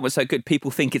 it's a performance so good,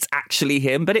 people think it's actually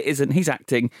him, but it isn't. He's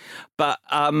acting. But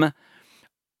I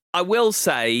will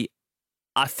say,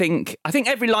 I think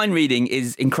every line reading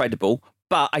is incredible,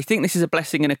 but I think this is a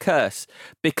blessing and a curse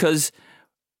because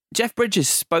Jeff Bridges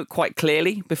spoke quite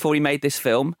clearly before he made this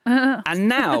film, and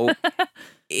now...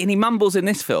 And he mumbles in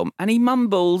this film, and he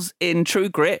mumbles in True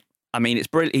Grit. I mean, he's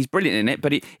brilliant in it,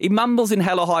 but he mumbles in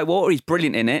Hell or High Water. He's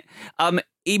brilliant in it.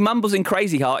 He mumbles in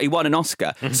Crazy Heart. He won an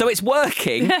Oscar. So it's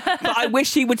working, but I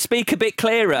wish he would speak a bit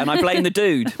clearer, and I blame the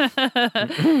dude.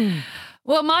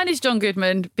 Well, mine is John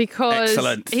Goodman because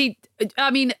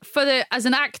as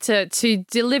an actor to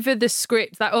deliver the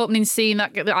script, that opening scene,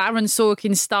 that Aaron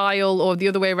Sorkin style, or the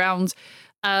other way around,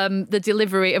 the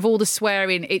delivery of all the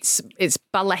swearing, it's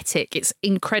balletic, it's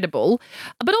incredible.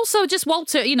 But also just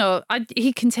Walter,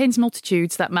 he contains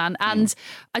multitudes, that man. And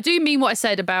I do mean what I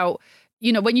said about,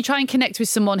 when you try and connect with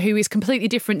someone who is completely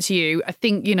different to you, I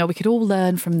think, we could all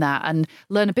learn from that and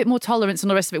learn a bit more tolerance and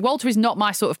the rest of it. Walter is not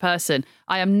my sort of person.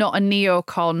 I am not a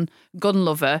neocon gun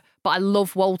lover, but I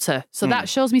love Walter. So that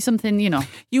shows me something, I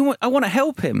want to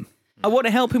help him. I want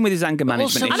to help him with his anger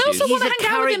management issues. I also want to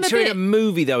hang out with him a bit. He's a character in a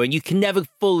movie, though, and you can never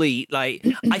fully, I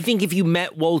think if you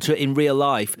met Walter in real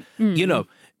life,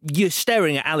 you're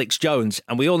staring at Alex Jones,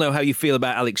 and we all know how you feel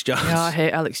about Alex Jones. Yeah, I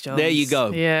hate Alex Jones. There you go.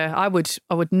 Yeah, I would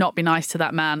not be nice to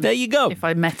that man. There you go. If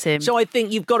I met him. So I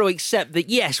think you've got to accept that,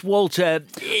 yes, Walter...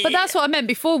 But that's what I meant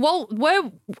before.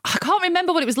 I can't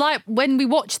remember what it was like when we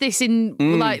watched this in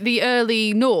the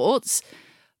early noughts.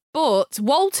 But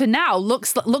Walter now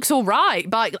looks all right.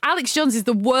 But Alex Jones is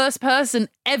the worst person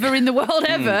ever in the world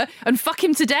ever, and fuck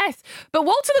him to death. But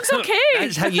Walter looks okay.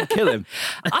 That's how you kill him.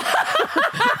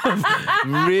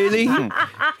 Really?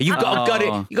 You've got a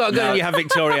gun. You got a gun in your hand,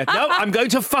 Victoria. No, I'm going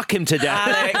to fuck him to death.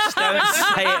 Alex, don't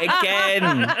say it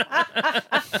again.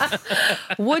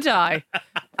 Would I?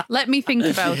 Let me think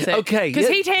about it. Okay, Because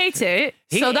yeah. he'd hate it,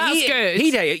 so that's good.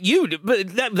 He'd hate it. You,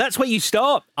 but that's where you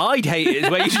start. I'd hate it is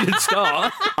where you should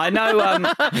start. I know.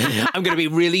 I'm going to be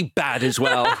really bad as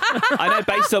well. I know.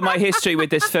 Based on my history with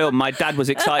this film, my dad was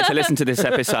excited to listen to this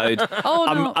episode. Oh,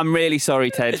 no. I'm really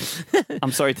sorry, Ted.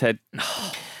 I'm sorry, Ted.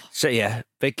 So yeah,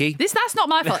 Vicky. That's not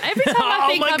my fault. Every time I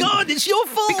think God, it's your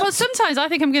fault. Because sometimes I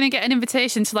think I'm going to get an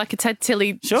invitation to like a Ted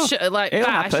Tilly Sure. it'll It'll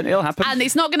bash, happen. It'll happen. and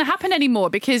it's not going to happen anymore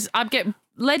because I get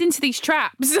led into these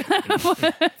traps.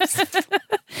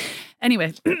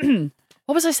 Anyway,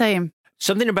 what was I saying?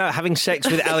 Something about having sex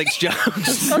with Alex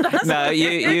Jones. No,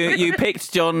 you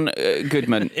picked John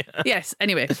Goodman. Yes.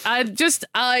 Anyway, I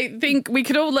think we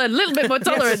could all learn a little bit more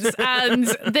tolerance, and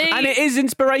it is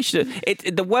inspirational.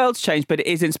 The world's changed, but it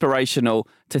is inspirational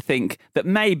to think that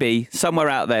maybe somewhere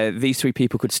out there these three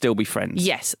people could still be friends.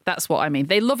 Yes, that's what I mean.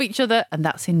 They love each other, and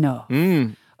that's enough.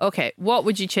 Okay, what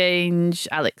would you change,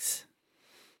 Alex?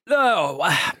 No,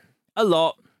 a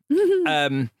lot.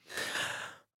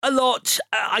 A lot.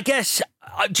 I guess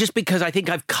just because I think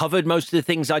I've covered most of the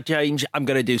things I'd change, I'm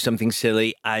going to do something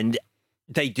silly, and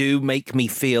they do make me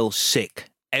feel sick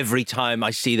every time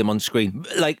I see them on screen.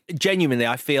 Like, genuinely,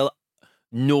 I feel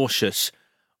nauseous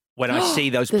when I see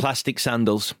those plastic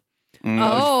sandals.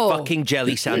 Those fucking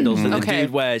jelly sandals that the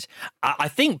dude wears. I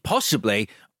think possibly,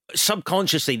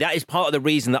 subconsciously, that is part of the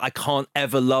reason that I can't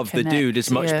ever love the dude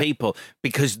as much people,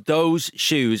 because those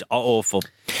shoes are awful.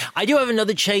 I do have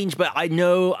another change, but I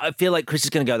feel like Chris is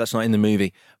going to go, that's not in the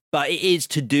movie, but it is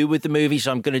to do with the movie,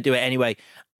 so I'm going to do it anyway.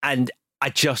 And I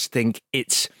just think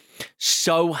it's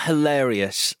so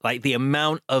hilarious, like the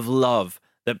amount of love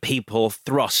that people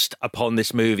thrust upon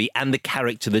this movie and the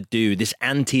character, the dude, this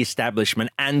anti-establishment,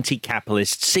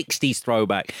 anti-capitalist 60s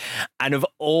throwback. And of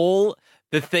all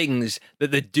the things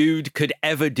that the dude could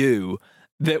ever do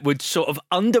that would sort of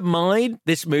undermine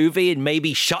this movie and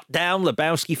maybe shut down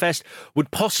Lebowski Fest would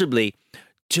possibly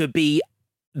to be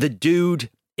the dude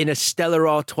in a Stella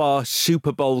Artois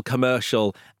Super Bowl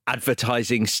commercial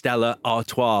advertising Stella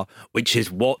Artois, which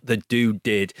is what the dude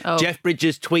did. Jeff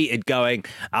Bridges tweeted going,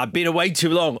 I've been away too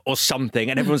long or something.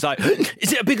 And everyone's like,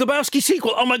 is it a Big Lebowski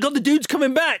sequel? Oh my God, the dude's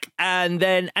coming back. And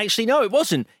then actually, no, it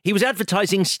wasn't. He was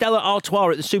advertising Stella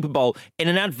Artois at the Super Bowl in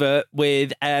an advert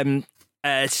with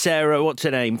Sarah, what's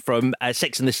her name, from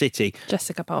Sex and the City?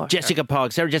 Jessica Park.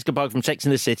 Sarah Jessica Park from Sex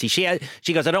and the City. She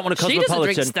goes, I don't want a Cosmopolitan. She doesn't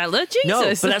drink Stella,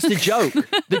 Jesus. No, but that's the joke.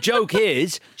 The joke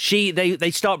is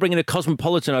they start bringing a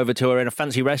Cosmopolitan over to her in a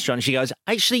fancy restaurant. She goes,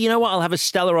 actually, you know what? I'll have a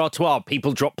Stella Artois.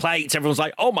 People drop plates. Everyone's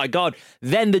like, oh my God.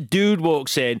 Then the dude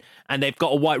walks in and they've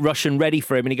got a White Russian ready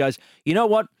for him. And he goes, you know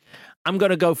what? I'm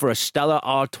going to go for a Stella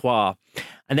Artois.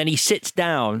 And then he sits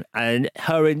down and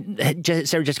Sarah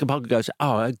Jessica Parker goes,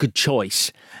 oh, good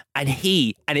choice. And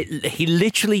he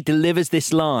literally delivers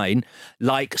this line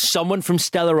like someone from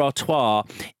Stella Artois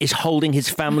is holding his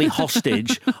family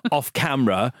hostage off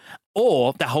camera,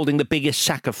 or they're holding the biggest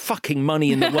sack of fucking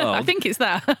money in the world. I think it's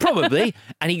that. Probably.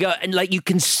 And like you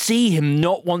can see him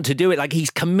not want to do it. Like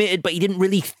he's committed, but he didn't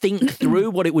really think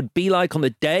through what it would be like on the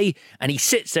day. And he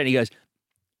sits there and he goes,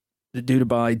 the dude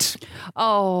abides.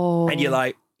 Oh. And you're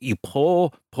like, you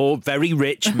poor, very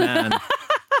rich man.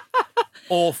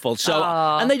 Awful. So,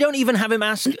 and they don't even have him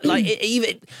ask, like,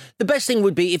 even the best thing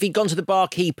would be if he'd gone to the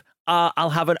barkeep, I'll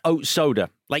have an oat soda.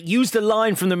 Like, use the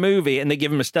line from the movie and they give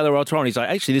him a Stella Artois and he's like,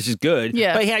 actually, this is good.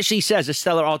 Yeah. But he actually says a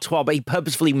Stella Artois, but he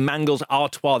purposefully mangles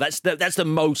Artois. That's the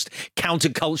most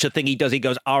counterculture thing he does. He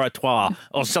goes Artois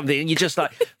or something. And you're just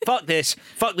like, fuck this.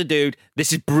 Fuck the dude.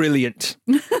 This is brilliant.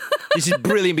 This is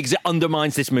brilliant because it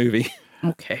undermines this movie.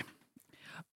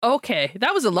 Okay,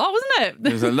 that was a lot, wasn't it?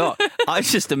 It was a lot. I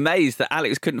was just amazed that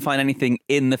Alex couldn't find anything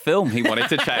in the film he wanted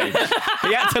to change.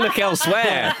 He had to look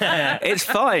elsewhere. It's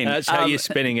fine. That's how you're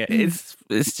spinning it.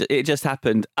 It just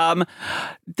happened.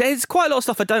 There's quite a lot of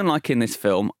stuff I don't like in this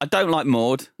film. I don't like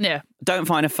Maud. Yeah. Don't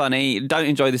find her funny. Don't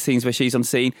enjoy the scenes where she's on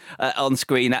screen, on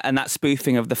screen, and that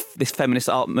spoofing of this feminist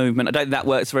art movement. I don't think that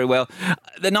works very well.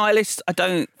 The Nihilists, I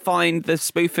don't find the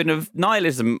spoofing of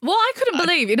nihilism. Well, I couldn't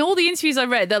believe in all the interviews I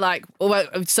read, they're like, well,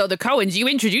 so the Coens, you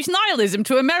introduced nihilism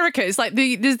to America. It's like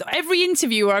every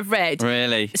interview I've read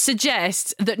really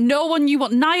suggests that no one knew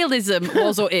what nihilism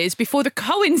was or is before the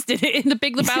Coens did it in The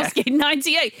Big Lebowski in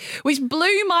 '98, which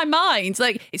blew my mind.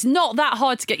 Like, it's not that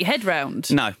hard to get your head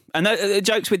round. No. And the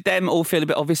jokes with them all feel a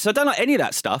bit obvious. So I don't like any of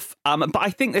that stuff. But I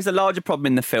think there's a larger problem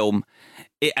in the film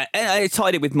It's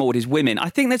tied in with Maud is women. I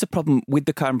think there's a problem with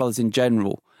the Coen brothers in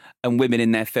general and women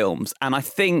in their films. And I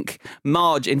think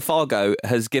Marge in Fargo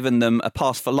has given them a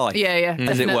pass for life,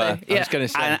 as it were. Yeah. I was going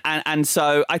to say. And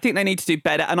so I think they need to do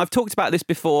better. And I've talked about this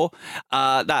before,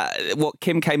 that what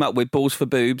Kim came up with, Balls for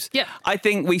Boobs. Yeah. I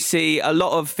think we see a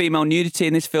lot of female nudity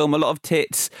in this film, a lot of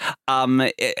tits.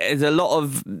 There's a lot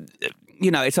of...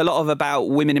 it's a lot of about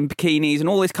women in bikinis and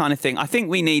all this kind of thing. I think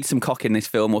we need some cock in this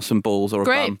film or some balls or a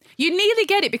bum. You nearly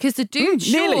get it because the dude's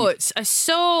shorts are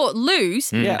so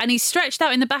loose and he's stretched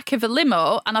out in the back of a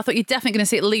limo, and I thought you're definitely going to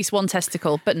see at least one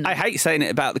testicle, but no. I hate saying it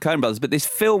about the Coen brothers, but this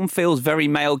film feels very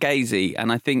male gazy,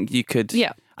 and I think you could...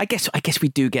 Yeah. I guess we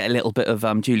do get a little bit of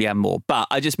Julianne Moore, but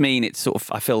I just mean it's sort of...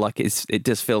 I feel like it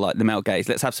does feel like the male gaze.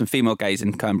 Let's have some female gaze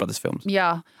in Coen brothers films.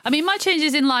 Yeah. I mean, my change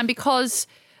is in line because...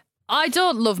 I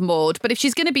don't love Maud, but if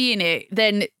she's going to be in it,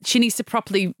 then she needs to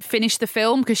properly finish the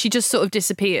film because she just sort of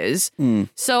disappears.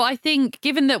 So I think,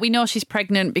 given that we know she's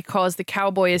pregnant because the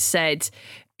cowboy has said...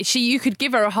 you could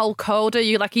give her a whole coda,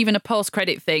 even a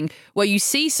post-credit thing, where you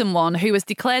see someone who has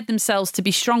declared themselves to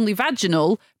be strongly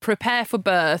vaginal, prepare for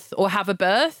birth or have a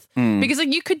birth. Because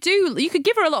you could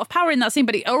give her a lot of power in that scene,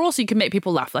 or also you can make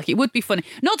people laugh. It would be funny,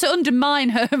 not to undermine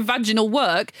her vaginal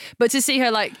work, but to see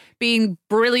her being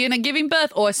brilliant at giving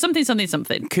birth or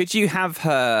something. Could you have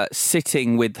her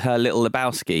sitting with her little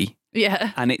Lebowski?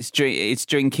 Yeah, and it's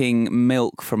drinking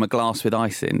milk from a glass with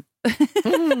ice in.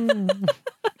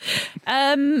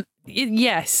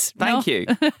 Yes. Thank you.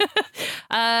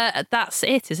 That's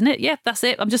it, isn't it? Yeah, that's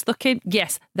it. I'm just looking.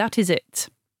 Yes, that is it.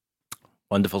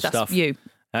 Wonderful That's stuff. you.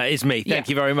 It's me. Thank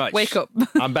you very much. Wake up.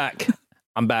 I'm back.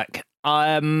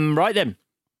 Right then.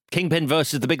 Kingpin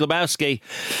versus The Big Lebowski.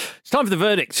 It's time for the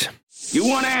verdict. You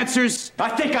want answers? I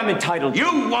think I'm entitled.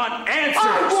 You want answers?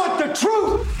 I want the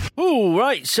truth! All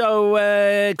right.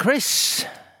 So, Chris,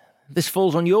 this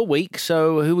falls on your week.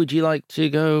 So who would you like to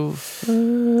go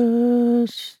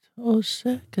first or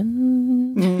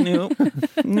second?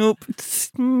 Nope.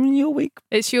 It's your week.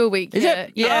 It's your week. Is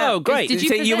it? Yeah. Oh, great. Did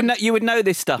you would know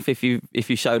this stuff if you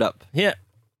showed up. Yeah.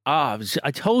 I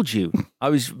told you I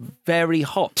was very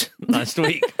hot last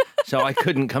week, so I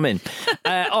couldn't come in.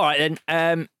 All right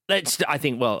then. We'll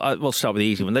start with the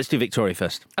easy one. Let's do Victoria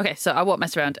first. Okay, so I won't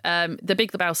mess around. The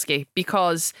Big Lebowski,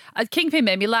 because Kingpin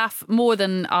made me laugh more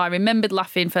than I remembered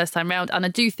laughing first time round, and I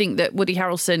do think that Woody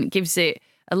Harrelson gives it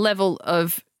a level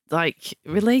of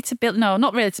relatability. No,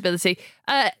 not relatability.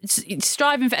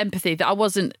 Striving for empathy that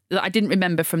I didn't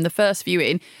remember from the first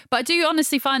viewing. But I do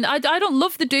honestly find I don't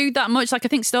love the dude that much. I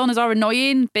think stoners are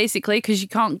annoying, basically, because you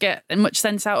can't get much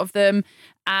sense out of them,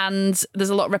 and there's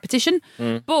a lot of repetition.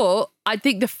 But I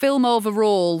think the film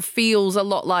overall feels a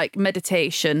lot like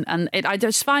meditation, and I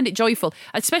just find it joyful,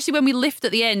 especially when we lift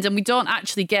at the end and we don't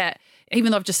actually get...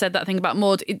 Even though I've just said that thing about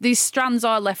Maud, these strands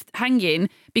are left hanging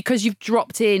because you've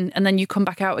dropped in and then you come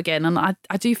back out again. And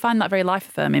I do find that very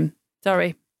life-affirming.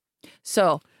 Sorry.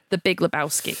 So, The Big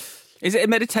Lebowski. Is it a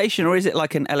meditation or is it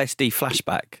like an LSD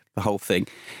flashback, the whole thing?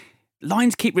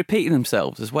 Lines keep repeating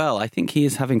themselves as well. I think he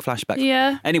is having flashbacks.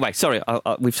 Yeah. Anyway, sorry,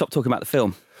 we've stopped talking about the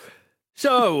film.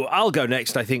 So, I'll go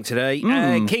next, I think, today.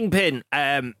 Kingpin.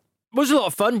 Was a lot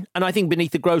of fun, and I think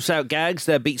beneath the gross-out gags,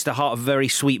 there beats the heart of a very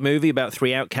sweet movie about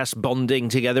three outcasts bonding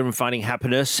together and finding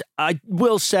happiness. I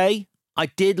will say, I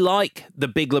did like The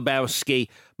Big Lebowski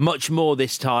much more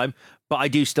this time, but I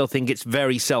do still think it's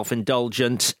very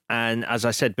self-indulgent, and as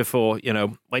I said before,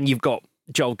 when you've got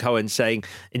Joel Cohen saying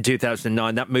in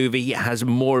 2009 that movie has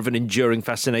more of an enduring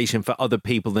fascination for other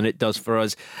people than it does for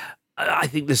us, I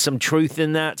think there's some truth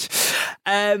in that.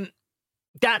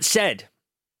 That said,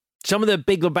 some of the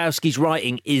Big Lebowski's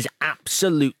writing is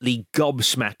absolutely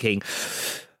gobsmacking.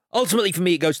 Ultimately, for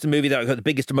me, it goes to the movie that I got the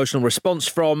biggest emotional response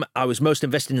from. I was most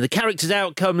invested in the characters'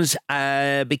 outcomes,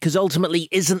 because ultimately,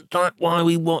 isn't that why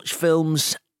we watch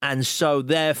films? And so,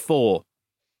 therefore,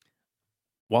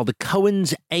 while the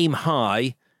Coens aim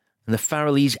high and the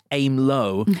Farrellys aim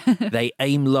low, they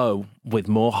aim low with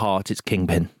more heart. It's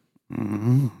Kingpin.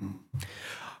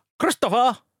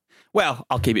 Christopher? Well,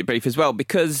 I'll keep it brief as well,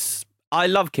 because I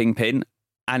love Kingpin,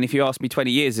 and if you asked me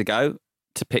 20 years ago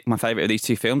to pick my favourite of these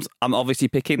two films, I'm obviously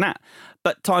picking that.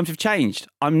 But times have changed.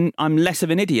 I'm less of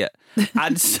an idiot.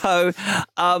 And so,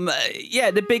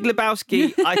 The Big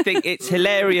Lebowski, I think it's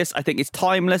hilarious. I think it's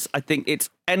timeless. I think it's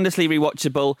endlessly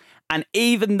rewatchable. And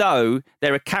even though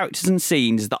there are characters and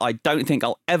scenes that I don't think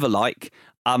I'll ever like,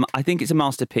 I think it's a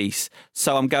masterpiece.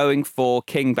 So I'm going for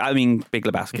Big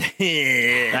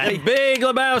Lebowski. And Big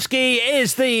Lebowski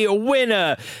is the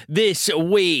winner this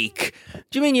week.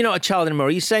 Do you mean you're not a child anymore? Are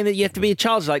you saying that you have to be a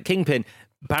child like Kingpin?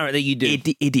 Apparently you do.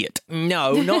 Idiot.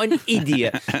 No, not an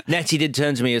idiot. Nettie did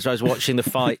turn to me as I was watching the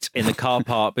fight in the car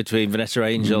park between Vanessa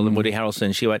Angel and Woody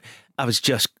Harrelson. She went, I was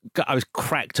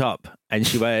cracked up. And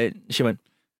she went,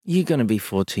 you're going to be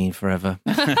 14 forever.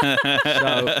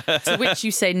 To which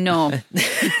you say no.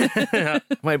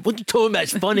 Wait, what are you talking about?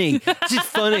 It's funny. This is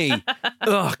funny.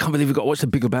 Oh, I can't believe we've got to watch The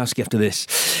Big Lebowski after this.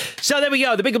 So there we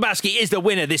go. The Big Lebowski is the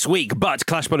winner this week, but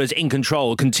Clash Brothers in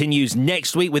Control continues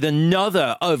next week with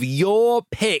another of your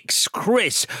picks.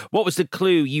 Chris, what was the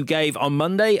clue you gave on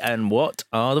Monday and what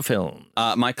are the films?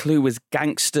 My clue was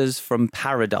Gangsters from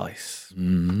Paradise.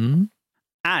 Mm-hmm.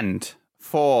 And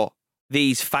for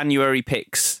these Fanuary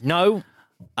picks. No.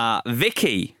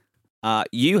 Vicky,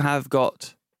 you have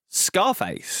got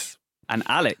Scarface. And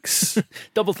Alex.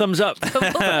 Double thumbs up.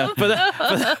 For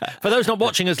those not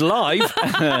watching us live.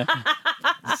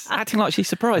 Acting like she's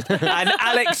surprised. And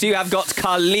Alex, you have got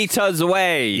Carlito's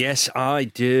Way. Yes, I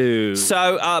do.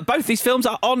 So both these films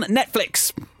are on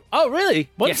Netflix. Oh, really?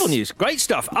 Wonderful Yes. news. Great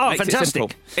stuff. Oh, Makes it fantastic.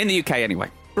 simple. In the UK, anyway.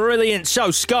 Brilliant.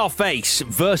 So, Scarface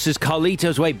versus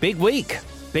Carlito's Way. Big week.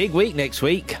 Big week next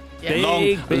week.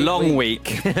 Yeah. Big long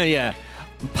week. Yeah.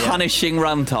 Punishing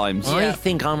run times. I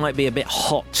think I might be a bit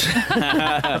hot.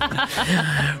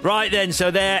 Right then,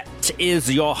 so that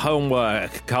is your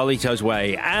homework. Carlito's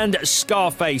Way and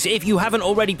Scarface. If you haven't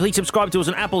already, please subscribe to us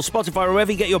on Apple, Spotify, or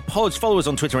wherever you get your pods. Follow us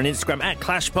on Twitter and Instagram at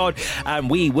ClashPod. And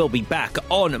we will be back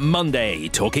on Monday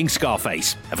talking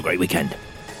Scarface. Have a great weekend.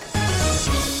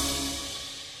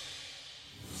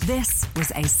 This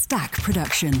was a Stack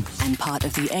production and part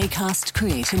of the Acast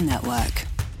Creator Network.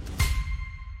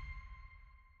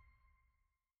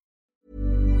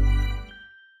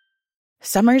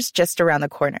 Summer's just around the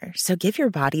corner, so give your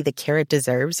body the care it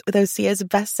deserves with Osea's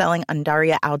best-selling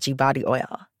Undaria Algae Body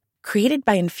Oil. Created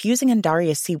by infusing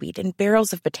Undaria seaweed in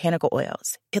barrels of botanical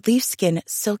oils, it leaves skin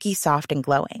silky soft and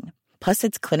glowing. Plus,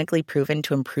 it's clinically proven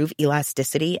to improve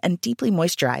elasticity and deeply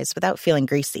moisturize without feeling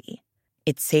greasy.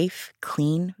 It's safe,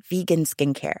 clean, vegan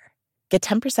skincare. Get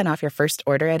 10% off your first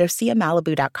order at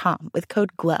OseaMalibu.com with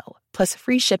code GLOW, plus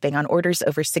free shipping on orders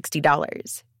over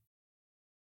 $60.